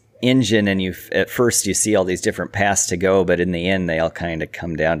this engine, and at first you see all these different paths to go, but in the end they all kind of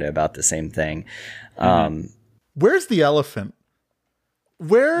come down to about the same thing. Where's the elephant?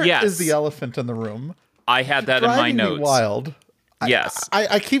 Where Yes. is the elephant in the room? I had that in my Driving me notes. wild. Yes.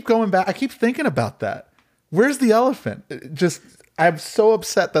 I keep going back. I keep thinking about that. Where's the elephant? I'm so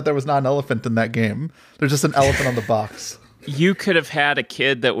upset that there was not an elephant in that game. There's just an elephant on the box. You could have had a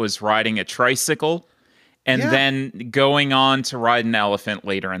kid that was riding a tricycle and Yeah. then going on to ride an elephant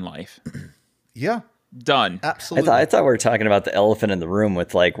later in life. Yeah, Done. absolutely. I thought we were talking about the elephant in the room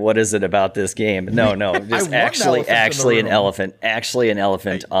with like, what is it about this game? No, just want actually an elephant in the room. an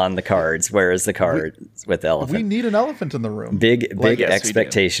elephant on the cards. Where is the card with the we elephant? need an elephant in the room. Big yes, we do.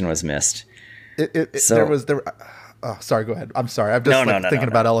 expectation was missed. There. Oh, sorry. Go ahead. I'm sorry. I'm just thinking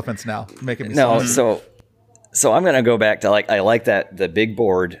about elephants now, making me No, sad. so I'm gonna go back to I like that the big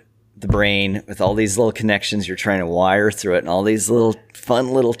board, the brain with all these little connections you're trying to wire through it, and all these little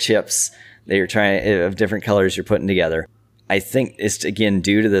fun little chips that you're trying of different colors you're putting together. I think it's again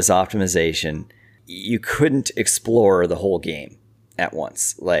due to this optimization, you couldn't explore the whole game at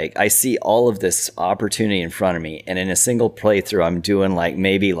once. Like I see all of this opportunity in front of me, and in a single playthrough, I'm doing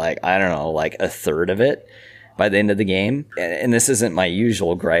maybe I don't know, a third of it by the end of the game. And this isn't my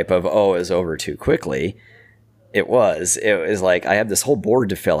usual gripe of, oh, it was over too quickly. It was like, I have this whole board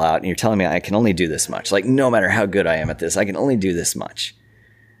to fill out and you're telling me I can only do this much. Like, no matter how good I am at this, I can only do this much.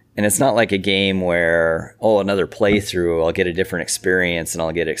 And it's not like a game where, oh, another playthrough, I'll get a different experience and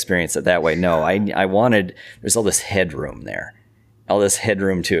I'll get to experience it that way. No, I wanted, there's all this headroom there. All this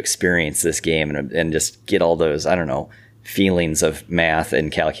headroom to experience this game and just get all those, I don't know, feelings of math and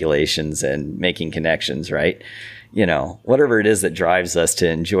calculations and making connections, right? You know, whatever it is that drives us to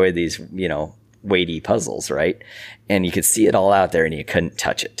enjoy these, you know, weighty puzzles, right? And you could see it all out there and you couldn't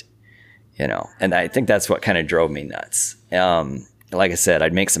touch it, you know? And I think that's what kind of drove me nuts. Like I said,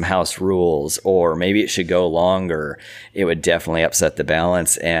 I'd make some house rules, or maybe it should go longer. It would definitely upset the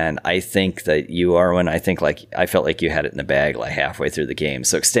balance. And I think that you, Arwen, I felt like you had it in the bag halfway through the game.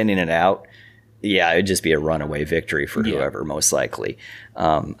 So extending it out, yeah, it'd just be a runaway victory for whoever, most likely.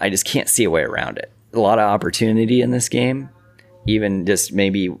 I just can't see a way around it. A lot of opportunity in this game, even just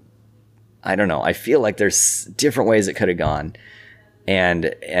maybe, I don't know. I feel like there's different ways it could have gone.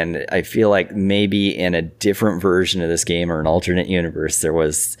 And I feel like maybe in a different version of this game or an alternate universe, there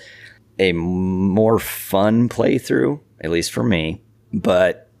was a more fun playthrough, at least for me,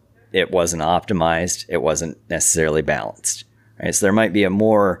 but it wasn't optimized. It wasn't necessarily balanced. Right? So there might be a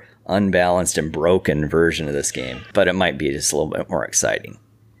more unbalanced and broken version of this game, but it might be just a little bit more exciting.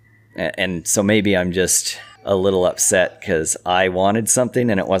 And so maybe I'm just a little upset because I wanted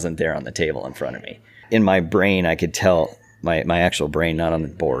something and it wasn't there on the table in front of me. In my brain, I could tell, my actual brain, not on the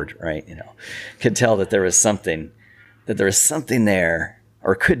board, right? You know, could tell that there was something there,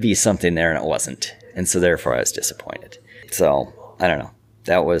 or could be something there, and it wasn't. And so therefore I was disappointed. So I don't know.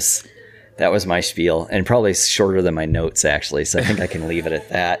 That was my spiel, and probably shorter than my notes actually. So I think I can leave it at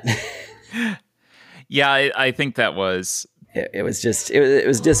that. Yeah, I think that was it was just it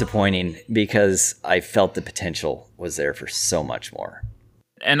was disappointing because I felt the potential was there for so much more.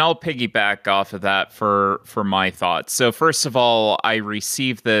 And I'll piggyback off of that for my thoughts. So first of all, I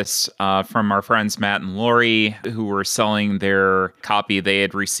received this from our friends Matt and Lori, who were selling their copy they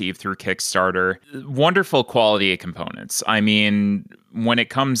had received through Kickstarter. Wonderful quality of components. I mean, when it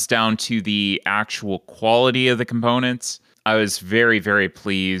comes down to the actual quality of the components, I was very, very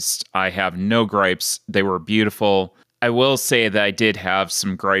pleased. I have no gripes. They were beautiful. I will say that I did have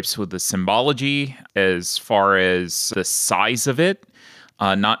some gripes with the symbology as far as the size of it.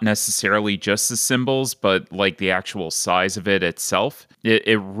 Not necessarily just the symbols, but like the actual size of it itself.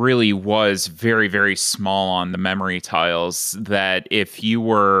 It really was very, very small on the memory tiles that if you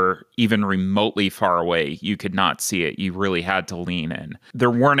were even remotely far away, you could not see it. You really had to lean in.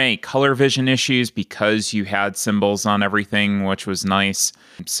 There weren't any color vision issues because you had symbols on everything, which was nice.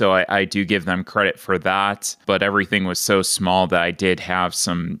 So I do give them credit for that. But everything was so small that I did have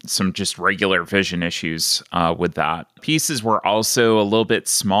some just regular vision issues with that. Pieces were also a little bit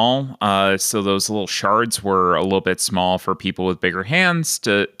small. So those little shards were a little bit small for people with bigger hands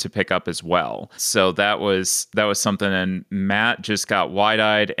to pick up as well. So that was something. And Matt just got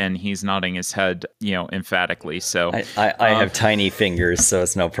wide-eyed and he's nodding his head, emphatically. So I have tiny fingers, so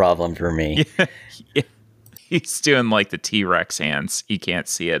it's no problem for me. Yeah. He's doing like the T-Rex hands. You can't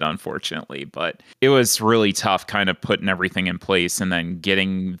see it, unfortunately, but it was really tough kind of putting everything in place and then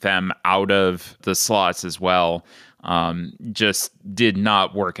getting them out of the slots as well. Just did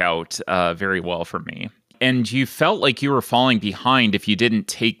not work out very well for me. And you felt like you were falling behind if you didn't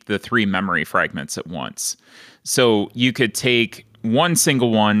take the 3 memory fragments at once. So you could take one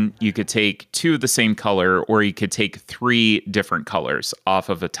single one, you could take 2 of the same color, or you could take 3 different colors off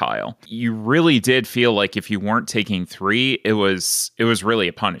of a tile. You really did feel like if you weren't taking 3, it was really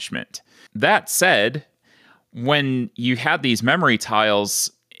a punishment. That said, when you had these memory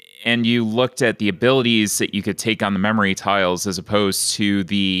tiles and you looked at the abilities that you could take on the memory tiles as opposed to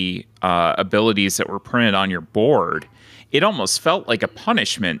the abilities that were printed on your board, it almost felt like a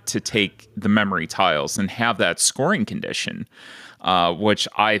punishment to take the memory tiles and have that scoring condition, which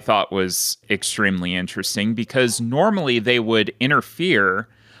I thought was extremely interesting because normally they would interfere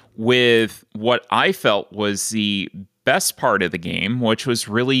with what I felt was the best part of the game, which was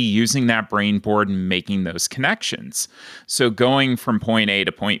really using that brain board and making those connections. So going from point A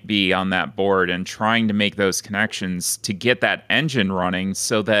to point B on that board and trying to make those connections to get that engine running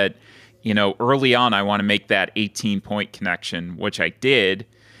so that, early on, I want to make that 18-point connection, which I did.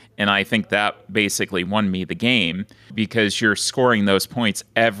 And I think that basically won me the game because you're scoring those points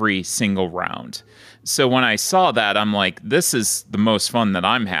every single round. So when I saw that, I'm like, this is the most fun that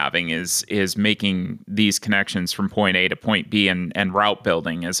I'm having is making these connections from point A to point B and route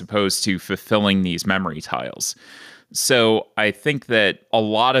building as opposed to fulfilling these memory tiles. So I think that a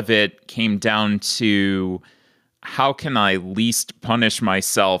lot of it came down to how can I least punish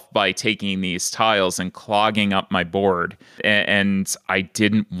myself by taking these tiles and clogging up my board? And I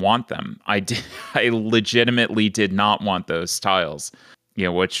didn't want them. I legitimately did not want those tiles,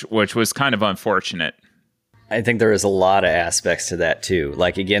 which was kind of unfortunate. I think there is a lot of aspects to that too.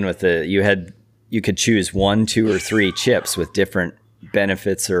 Like again, with you could choose 1, 2, or 3 chips with different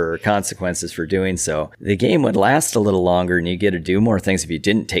benefits or consequences for doing so. The game would last a little longer and you get to do more things if you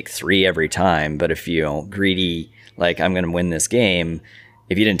didn't take 3 every time. But if greedy, like I'm going to win this game,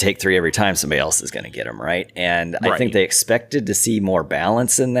 if you didn't take 3 every time, somebody else is going to get them, right? And I think they expected to see more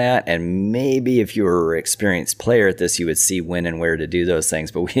balance in that. And maybe if you were an experienced player at this, you would see when and where to do those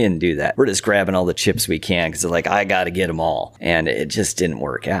things. But we didn't do that. We're just grabbing all the chips we can because they're like, I got to get them all. And it just didn't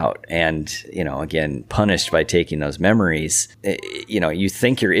work out. And, again, punished by taking those memories, you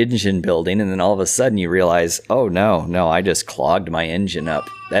think you're engine building and then all of a sudden you realize, oh, no, I just clogged my engine up.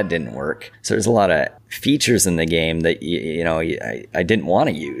 That didn't work. So there's a lot of features in the game that I didn't want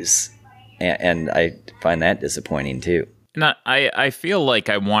to use, and I find that disappointing too. And I feel like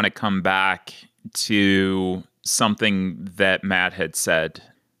I want to come back to something that Matt had said.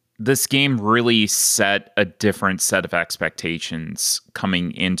 This game really set a different set of expectations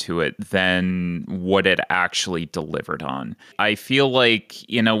coming into it than what it actually delivered on. I feel like,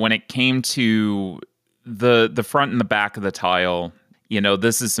 when it came to the front and the back of the tile,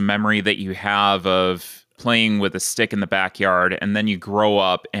 this is a memory that you have of playing with a stick in the backyard, and then you grow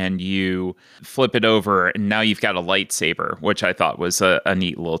up and you flip it over, and now you've got a lightsaber, which I thought was a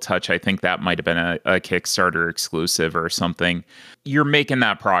neat little touch. I think that might have been a Kickstarter exclusive or something. You're making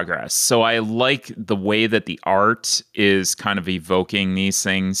that progress. So I like the way that the art is kind of evoking these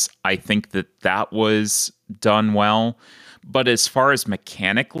things. I think that was done well. But as far as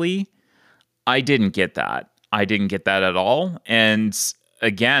mechanically, I didn't get that. I didn't get that at all. And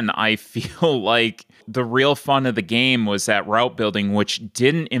again, I feel like the real fun of the game was that route building, which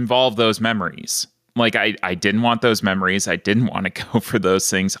didn't involve those memories. Like, I didn't want those memories. I didn't want to go for those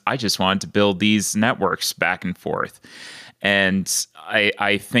things. I just wanted to build these networks back and forth. And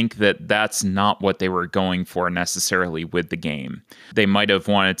I think that that's not what they were going for necessarily with the game. They might have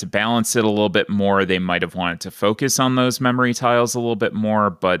wanted to balance it a little bit more. They might have wanted to focus on those memory tiles a little bit more,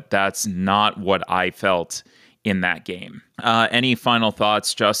 but that's not what I felt in that game. Any final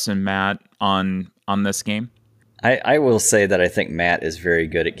thoughts, Justin, Matt, on this game? I will say that I think Matt is very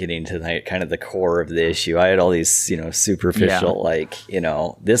good at getting to the kind of the core of the issue. I had all these, superficial,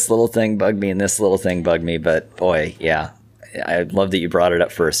 this little thing bugged me and this little thing bugged me, but boy, yeah. I love that you brought it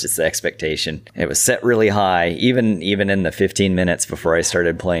up first. It's the expectation. It was set really high, even in the 15 minutes before I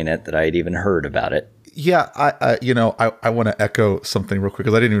started playing it, that I had even heard about it. Yeah, I want to echo something real quick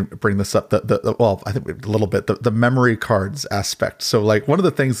because I didn't even bring this up. I think a little bit the memory cards aspect. So like one of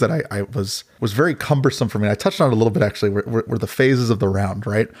the things that I was very cumbersome for me. I touched on it a little bit actually. Were the phases of the round,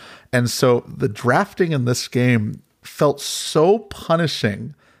 right? And so the drafting in this game felt so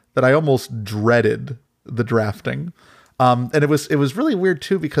punishing that I almost dreaded the drafting. And it was really weird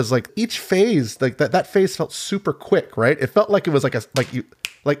too because like each phase, like that phase felt super quick, right? It felt like it was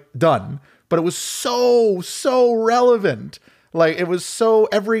like done, but it was so relevant. Like it was so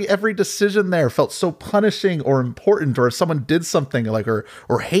every decision there felt so punishing or important, or if someone did something like or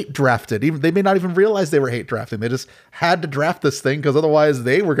hate drafted, even they may not even realize they were hate drafting. They just had to draft this thing because otherwise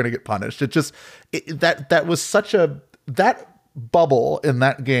they were going to get punished. That was such that bubble in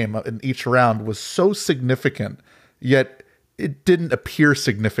that game in each round was so significant. Yet it didn't appear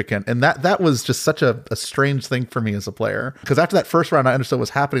significant. And that was just such a strange thing for me as a player. Because after that first round, I understood what was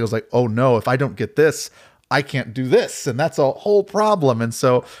happening. I was like, oh no, if I don't get this, I can't do this. And that's a whole problem. And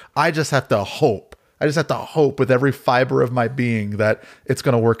so I just have to hope. I just have to hope with every fiber of my being that it's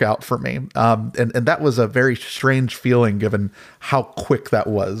going to work out for me. And that was a very strange feeling given how quick that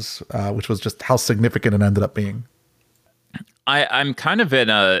was, which was just how significant it ended up being. I'm kind of at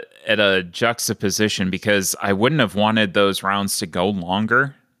a juxtaposition because I wouldn't have wanted those rounds to go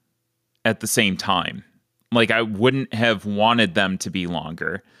longer at the same time. Like I wouldn't have wanted them to be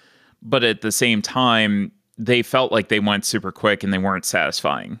longer, but at the same time, they felt like they went super quick and they weren't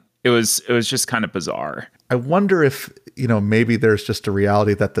satisfying. It was just kind of bizarre. I wonder if, maybe there's just a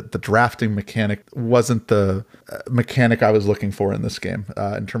reality that the drafting mechanic wasn't the mechanic I was looking for in this game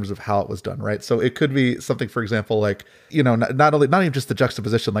in terms of how it was done, right? So it could be something, for example, like, not even just the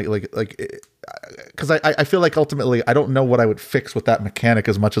juxtaposition, because I feel like ultimately I don't know what I would fix with that mechanic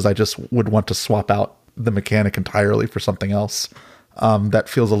as much as I just would want to swap out the mechanic entirely for something else. That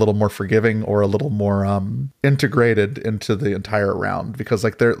feels a little more forgiving or a little more integrated into the entire round, because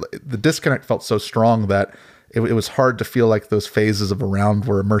like the disconnect felt so strong that it was hard to feel like those phases of a round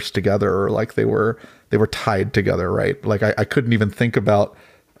were immersed together or like they were tied together, right? Like I couldn't even think about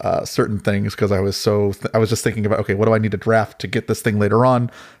certain things because I was just thinking about, okay, what do I need to draft to get this thing later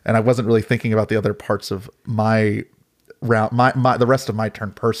on? And I wasn't really thinking about the other parts of my round, the rest of my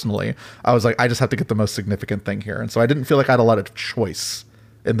turn personally. I was like, I just have to get the most significant thing here. And so I didn't feel like I had a lot of choice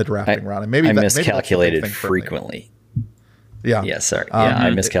in the drafting round. And I miscalculated frequently. Yeah. Yeah, sorry. Yeah,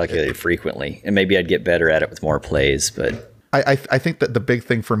 I miscalculated frequently. And maybe I'd get better at it with more plays, but I think that the big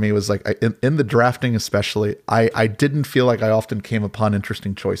thing for me was like in the drafting especially, I didn't feel like I often came upon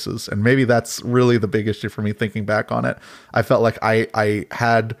interesting choices. And maybe that's really the big issue for me thinking back on it. I felt like I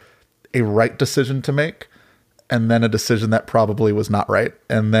had a right decision to make, and then a decision that probably was not right.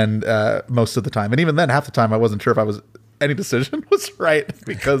 And then most of the time, and even then half the time, I wasn't sure if any decision was right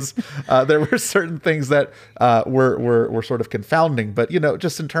because there were certain things that were sort of confounding. But,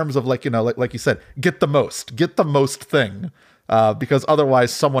 just in terms of like you said, get the most thing because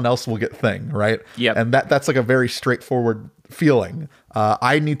otherwise someone else will get thing, right? Yeah. And that's like a very straightforward feeling.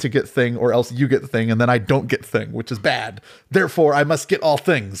 I need to get thing or else you get thing, and then I don't get thing, which is bad. Therefore, I must get all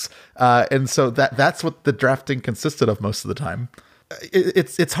things. And so that's what the drafting consisted of most of the time.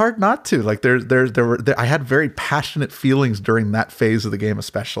 It's hard not to like I had very passionate feelings during that phase of the game,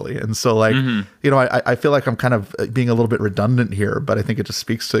 especially. And so like, I feel like I'm kind of being a little bit redundant here, but I think it just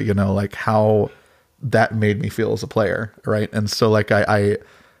speaks to, like how that made me feel as a player. Right. And so like, I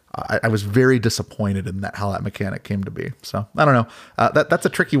was very disappointed in how that mechanic came to be. So I don't know. That's a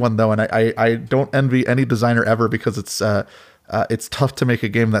tricky one though. And I don't envy any designer ever because it's tough to make a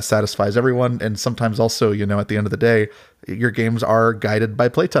game that satisfies everyone. And sometimes also, at the end of the day, your games are guided by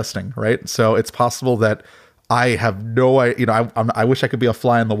playtesting, right? So it's possible that I have I wish I could be a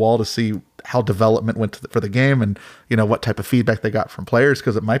fly on the wall to see how development went for the game and, what type of feedback they got from players.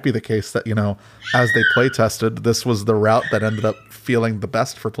 Because it might be the case that, as they play tested, this was the route that ended up feeling the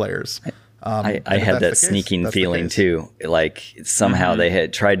best for players. I had that sneaking feeling too. Like somehow they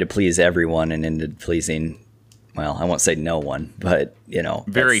had tried to please everyone and ended pleasing, well, I won't say no one, but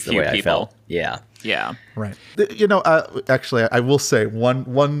very that's the few way people. I felt. Yeah. Yeah. Right. Actually, I will say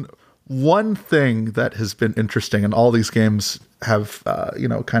one thing that has been interesting, and all these games have,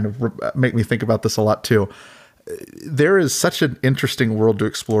 make me think about this a lot too. There is such an interesting world to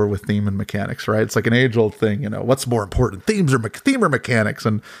explore with theme and mechanics, right? It's like an age-old thing, what's more important, theme or mechanics?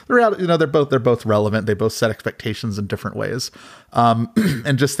 And the reality, they're both relevant. They both set expectations in different ways.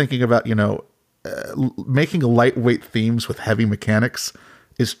 And just thinking about, making lightweight themes with heavy mechanics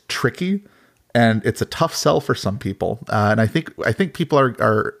is tricky. And it's a tough sell for some people, and I think people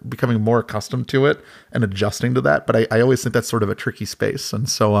are becoming more accustomed to it and adjusting to that. But I always think that's sort of a tricky space, and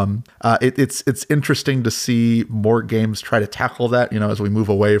so it's interesting to see more games try to tackle that. As we move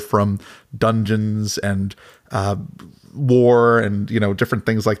away from dungeons and war and different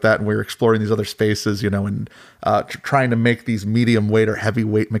things like that, and we're exploring these other spaces, and trying to make these medium weight or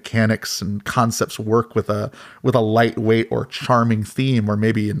heavyweight mechanics and concepts work with a lightweight or charming theme, or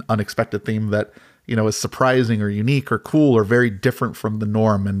maybe an unexpected theme that is surprising or unique or cool or very different from the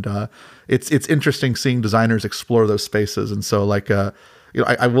norm. And it's interesting seeing designers explore those spaces. And so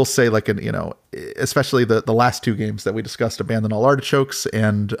I will say, especially the last two games that we discussed, Abandon All Artichokes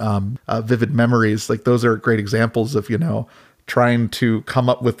and Vivid Memories, those are great examples of, trying to come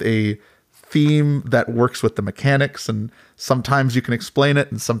up with a theme that works with the mechanics. And sometimes you can explain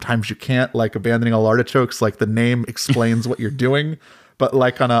it and sometimes you can't. Like Abandoning All Artichokes, the name explains what you're doing. But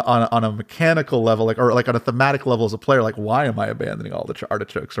on a mechanical level, or on a thematic level as a player, why am I abandoning all the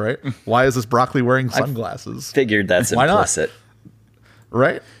artichokes, right? Why is this broccoli wearing sunglasses? Figured that's why implicit. Not?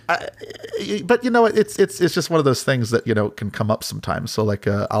 Right. But it's just one of those things that, can come up sometimes. So when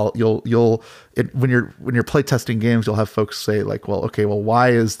you're play testing games, you'll have folks say well,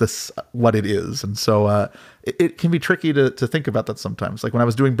 why is this what it is? And so it can be tricky to think about that sometimes. Like when I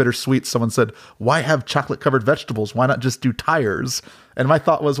was doing Bittersweet, someone said, why have chocolate covered vegetables? Why not just do tires? And my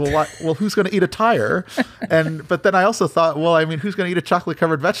thought was, well, who's going to eat a tire? But then I also thought, who's going to eat a chocolate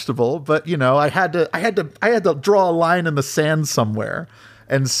covered vegetable? But I had to draw a line in the sand somewhere.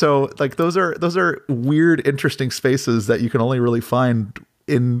 And so those are weird, interesting spaces that you can only really find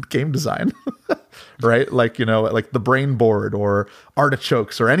in game design, right? Like the brain board or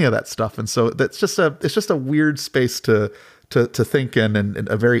artichokes or any of that stuff. And so it's just a weird space to think in, and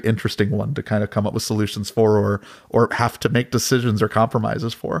a very interesting one to kind of come up with solutions for, or have to make decisions or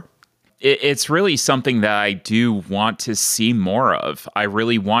compromises for. It's really something that I do want to see more of. I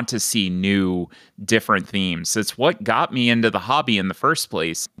really want to see new, different themes. It's what got me into the hobby in the first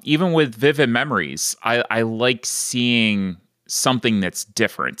place. Even with Vivid Memories, I like seeing something that's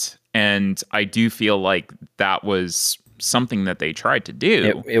different. And I do feel like that was something that they tried to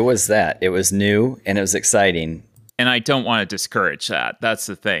do. It was that. It was new and it was exciting. And I don't want to discourage that. That's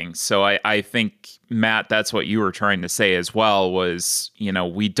the thing. So I think, Matt, that's what you were trying to say as well, was,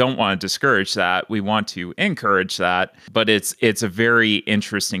 we don't want to discourage that. We want to encourage that. But it's a very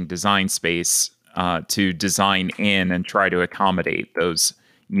interesting design space to design in and try to accommodate those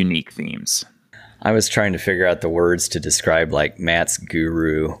unique themes. I was trying to figure out the words to describe Matt's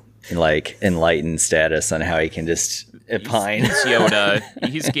guru, enlightened status on how he can just opine. He's Yoda.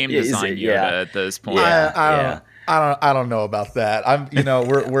 He's game design Yoda at this point. I don't know about that.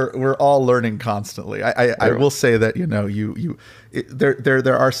 We're all learning constantly. I will say that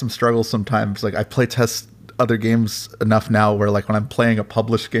there are some struggles sometimes. I play test other games enough now where when I'm playing a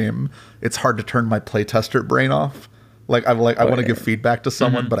published game, it's hard to turn my play tester brain off. I want to give feedback to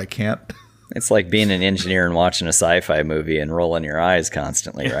someone, but I can't. It's like being an engineer and watching a sci-fi movie and rolling your eyes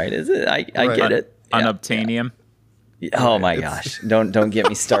constantly, right? Is it? I get it. Unobtainium. Yeah. Oh my gosh! Don't get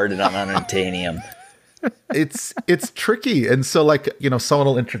me started on unobtainium. It's tricky, and so someone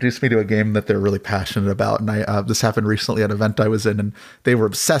will introduce me to a game that they're really passionate about, and this happened recently at an event I was in, and they were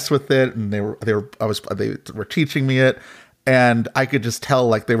obsessed with it, and they were teaching me it, and I could just tell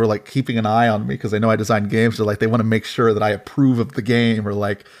they were keeping an eye on me because they know I design games, so they want to make sure that I approve of the game, or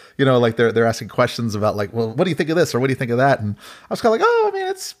they're asking questions about well, what do you think of this or what do you think of that, and I was kind of oh,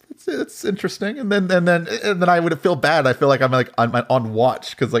 it's interesting, and then I would feel bad. I feel like I'm on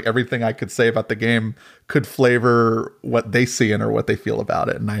watch because everything I could say about the game could flavor what they see in or what they feel about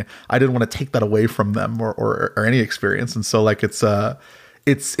it, and I didn't want to take that away from them or any experience, and so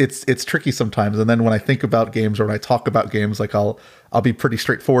it's tricky sometimes. And then when I think about games or when I talk about games, like I'll be pretty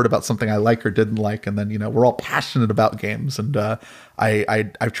straightforward about something I like or didn't like, and then we're all passionate about games, and I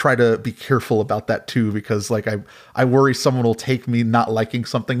try to be careful about that too, because like I worry someone will take me not liking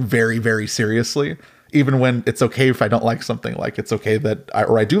something very, very seriously, even when it's okay if I don't like something. Like it's okay that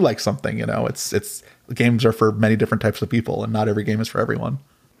I do like something. It's games are for many different types of people, and not every game is for everyone.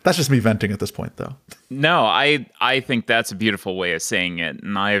 That's just me venting at this point, though. No, I think that's a beautiful way of saying it,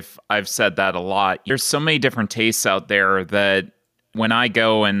 and I've said that a lot. There's so many different tastes out there that when I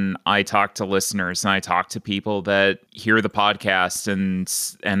go and I talk to listeners and I talk to people that hear the podcast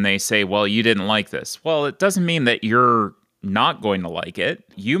and they say, "Well, you didn't like this." Well, it doesn't mean that you're not going to like it.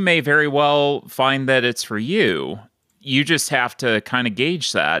 You may very well find that it's for you. You just have to kind of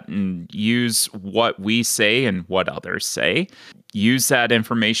gauge that and use what we say and what others say. Use that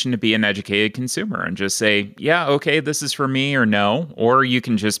information to be an educated consumer and just say, yeah, okay, this is for me, or no. Or you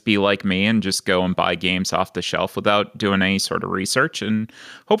can just be like me and just go and buy games off the shelf without doing any sort of research and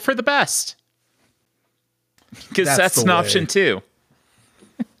hope for the best. Because that's an option too.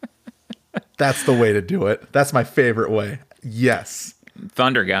 That's the way to do it. That's my favorite way. Yes.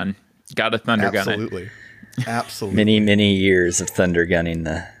 Thunder gun. Got a thunder gun. Absolutely. Absolutely. Many years of thunder gunning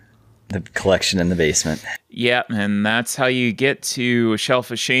the collection in the basement. Yeah, and that's how you get to a shelf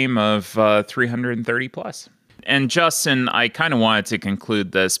of shame of 330 plus. And Justin, I kind of wanted to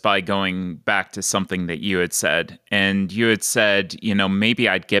conclude this by going back to something that you had said. And you had said, maybe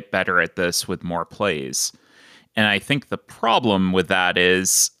I'd get better at this with more plays. And I think the problem with that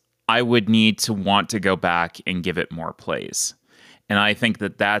is I would need to want to go back and give it more plays. And I think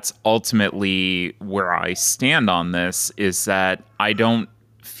that that's ultimately where I stand on this, is that I don't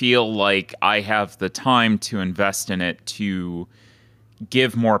feel like I have the time to invest in it to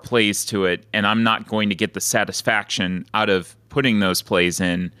give more plays to it. And I'm not going to get the satisfaction out of putting those plays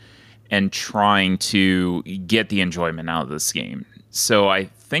in and trying to get the enjoyment out of this game. So I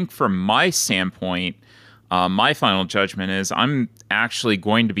think from my standpoint, my final judgment is I'm actually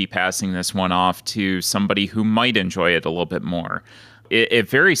going to be passing this one off to somebody who might enjoy it a little bit more. It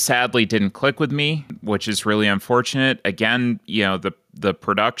very sadly didn't click with me, which is really unfortunate. Again, the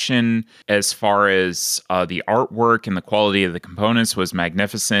production as far as the artwork and the quality of the components was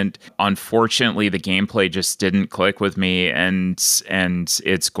magnificent. Unfortunately, the gameplay just didn't click with me, and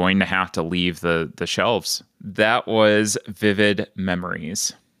it's going to have to leave the shelves. That was Vivid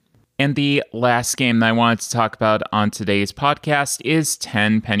Memories. And the last game that I wanted to talk about on today's podcast is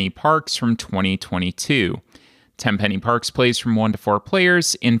Tenpenny Parks from 2022. Tenpenny Parks plays from 1 to 4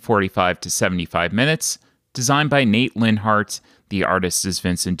 players in 45 to 75 minutes. Designed by Nate Linhart, the artist is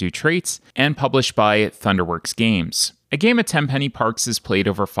Vincent Dutrates, and published by Thunderworks Games. A game of Tenpenny Parks is played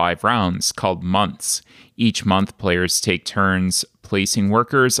over 5 rounds, called months. Each month, players take turns placing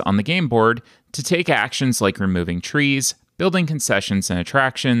workers on the game board to take actions like removing trees, building concessions and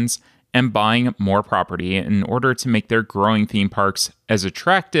attractions, and buying more property in order to make their growing theme parks as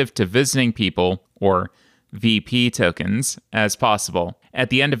attractive to visiting people, or VP tokens, as possible. At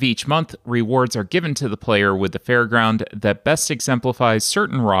the end of each month, rewards are given to the player with the fairground that best exemplifies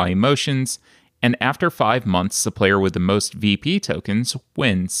certain raw emotions, and after 5 months, the player with the most VP tokens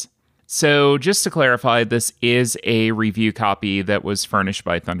wins. So just to clarify, this is a review copy that was furnished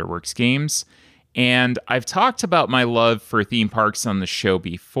by Thunderworks Games, and I've talked about my love for theme parks on the show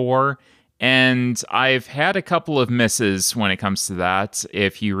before, and I've had a couple of misses when it comes to that.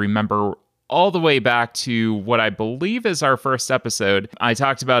 If you remember all the way back to what I believe is our first episode, I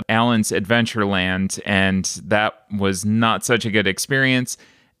talked about Alan's Adventureland, and that was not such a good experience.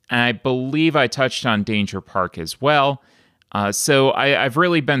 And I believe I touched on Danger Park as well. So I've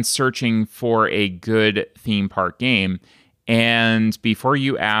really been searching for a good theme park game. And before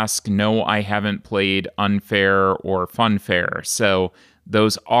you ask, no, I haven't played Unfair or Funfair. So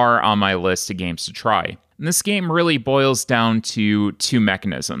those are on my list of games to try. And this game really boils down to 2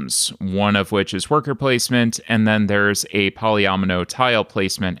 mechanisms, one of which is worker placement, and then there's a polyomino tile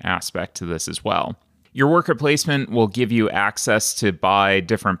placement aspect to this as well. Your worker placement will give you access to buy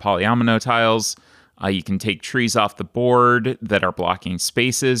different polyomino tiles. You can take trees off the board that are blocking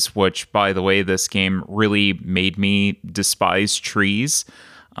spaces, which, by the way, this game really made me despise trees.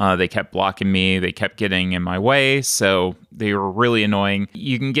 They kept blocking me, they kept getting in my way, so they were really annoying.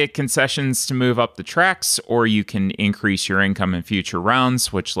 You can get concessions to move up the tracks, or you can increase your income in future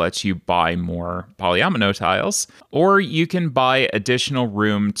rounds, which lets you buy more polyomino tiles, or you can buy additional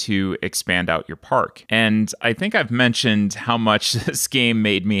room to expand out your park. And I think I've mentioned how much this game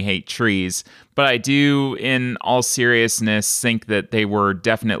made me hate trees, but I do, in all seriousness, think that they were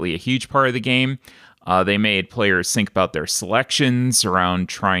definitely a huge part of the game. They made players think about their selections around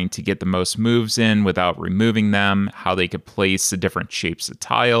trying to get the most moves in without removing them, how they could place the different shapes of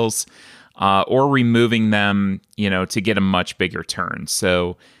tiles, or removing them, to get a much bigger turn.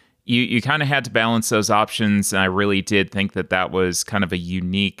 So you kind of had to balance those options, and I really did think that was kind of a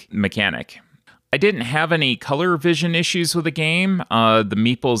unique mechanic. I didn't have any color vision issues with the game. The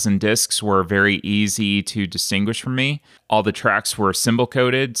meeples and discs were very easy to distinguish from me. All the tracks were symbol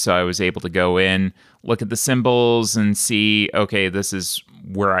coded, so I was able to go in, look at the symbols, and see, okay, this is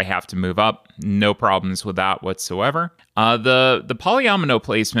where I have to move up. No problems with that whatsoever. The polyomino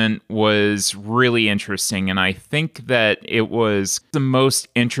placement was really interesting, and I think that it was the most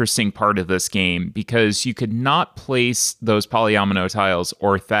interesting part of this game because you could not place those polyomino tiles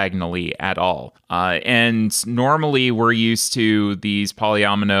orthogonally at all. And normally we're used to these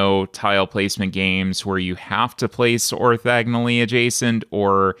polyomino tile placement games where you have to place orthogonally adjacent,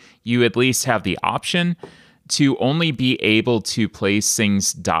 or you at least have the option. To only be able to place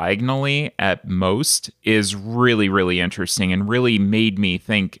things diagonally at most is really, really interesting and really made me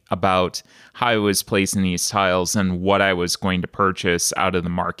think about how I was placing these tiles and what I was going to purchase out of the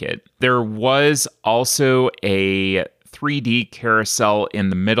market. There was also a 3D carousel in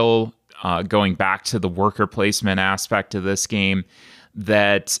the middle, going back to the worker placement aspect of this game,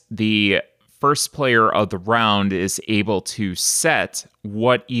 that the first player of the round is able to set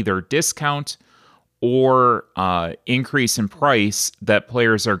what either discount or increase in price that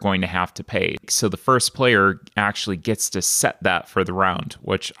players are going to have to pay. So the first player actually gets to set that for the round,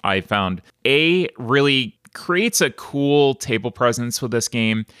 which I found really creates a cool table presence with this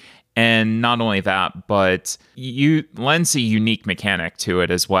game. And not only that, but you lends a unique mechanic to it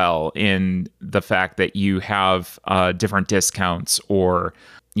as well, in the fact that you have different discounts, or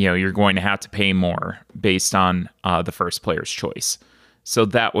you're going to have to pay more based on the first player's choice. So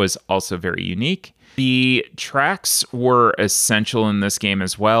that was also very unique. The tracks were essential in this game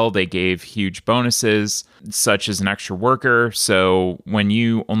as well. They gave huge bonuses, such as an extra worker. So when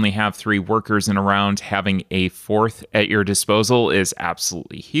you only have 3 workers in a round, having a 4th at your disposal is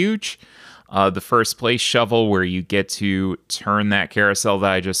absolutely huge. The first place shovel, where you get to turn that carousel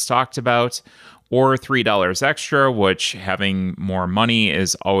that I just talked about, or $3 extra, which, having more money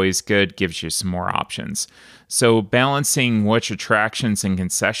is always good, gives you some more options. So balancing which attractions and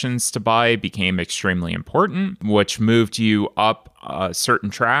concessions to buy became extremely important, which moved you up certain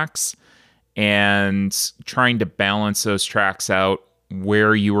tracks, and trying to balance those tracks out,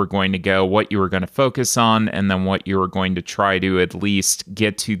 where you were going to go, what you were going to focus on, and then what you were going to try to at least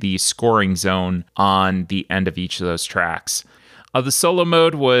get to the scoring zone on the end of each of those tracks. The solo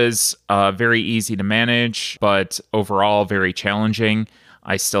mode was very easy to manage, but overall very challenging.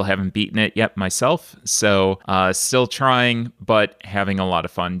 I still haven't beaten it yet myself, so still trying, but having a lot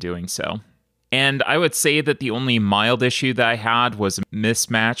of fun doing so. And I would say that the only mild issue that I had was a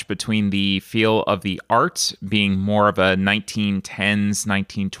mismatch between the feel of the art being more of a 1910s,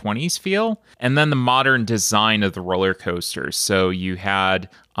 1920s feel, and then the modern design of the roller coasters. So you had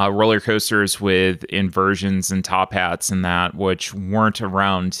roller coasters with inversions and top hats and that, which weren't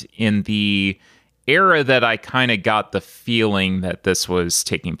around in the era that I kind of got the feeling that this was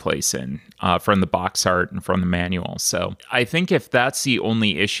taking place in, from the box art and from the manual. So I think if that's the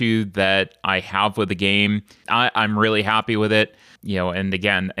only issue that I have with the game, I'm really happy with it. And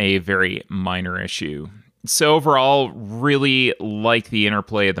again, a very minor issue. So overall, really like the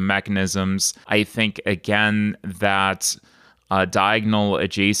interplay of the mechanisms. I think, again, that diagonal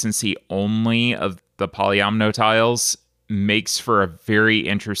adjacency only of the polyomino tiles makes for a very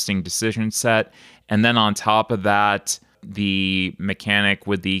interesting decision set. And then on top of that, the mechanic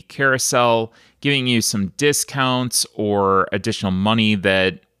with the carousel giving you some discounts or additional money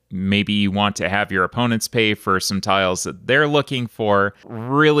that maybe you want to have your opponents pay for some tiles that they're looking for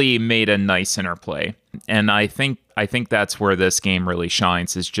really made a nice interplay. And I think that's where this game really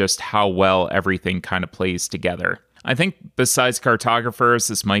shines, is just how well everything kind of plays together. I think besides Cartographers,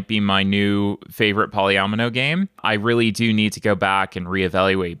 this might be my new favorite polyomino game. I really do need to go back and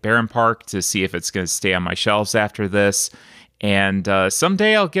reevaluate Bärenpark to see if it's going to stay on my shelves after this. And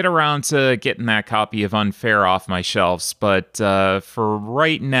someday I'll get around to getting that copy of Unfair off my shelves. But for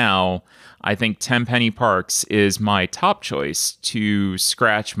right now, I think Tenpenny Parks is my top choice to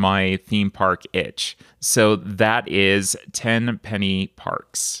scratch my theme park itch. So that is Tenpenny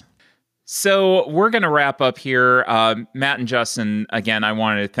Parks. So we're going to wrap up here. Matt and Justin, again, I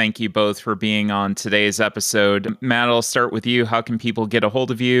wanted to thank you both for being on today's episode. Matt, I'll start with you. How can people get a hold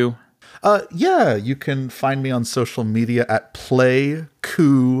of you? Yeah, you can find me on social media at Play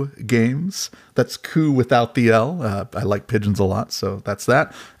Coo Games. That's Coo without the L. I like pigeons a lot, so that's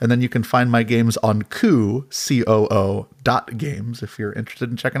that. And then you can find my games on Coo, COO.games, if you're interested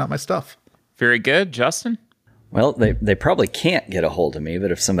in checking out my stuff. Very good. Justin? Well, they probably can't get a hold of me,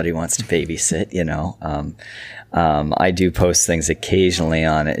 but if somebody wants to babysit, I do post things occasionally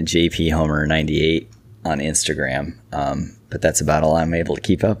on JP Homer 98 on Instagram. But that's about all I'm able to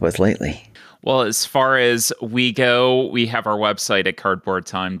keep up with lately. Well, as far as we go, we have our website at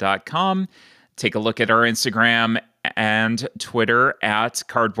cardboardtime.com. Take a look at our Instagram and Twitter at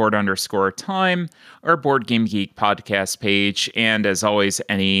cardboard_time, our Board Game Geek podcast page. And as always,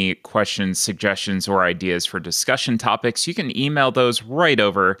 any questions, suggestions, or ideas for discussion topics, you can email those right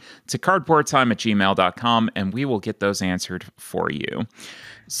over to cardboardtime@gmail.com, and we will get those answered for you.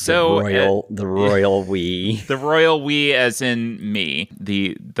 So the royal we. The royal we, as in me,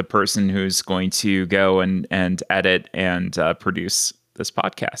 the person who's going to go and edit and produce this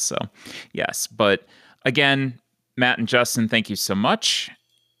podcast. So yes, but again, Matt and Justin, thank you so much.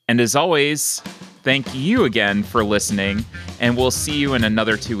 And as always, thank you again for listening. And we'll see you in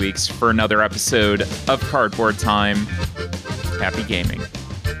another 2 weeks for another episode of Cardboard Time. Happy gaming.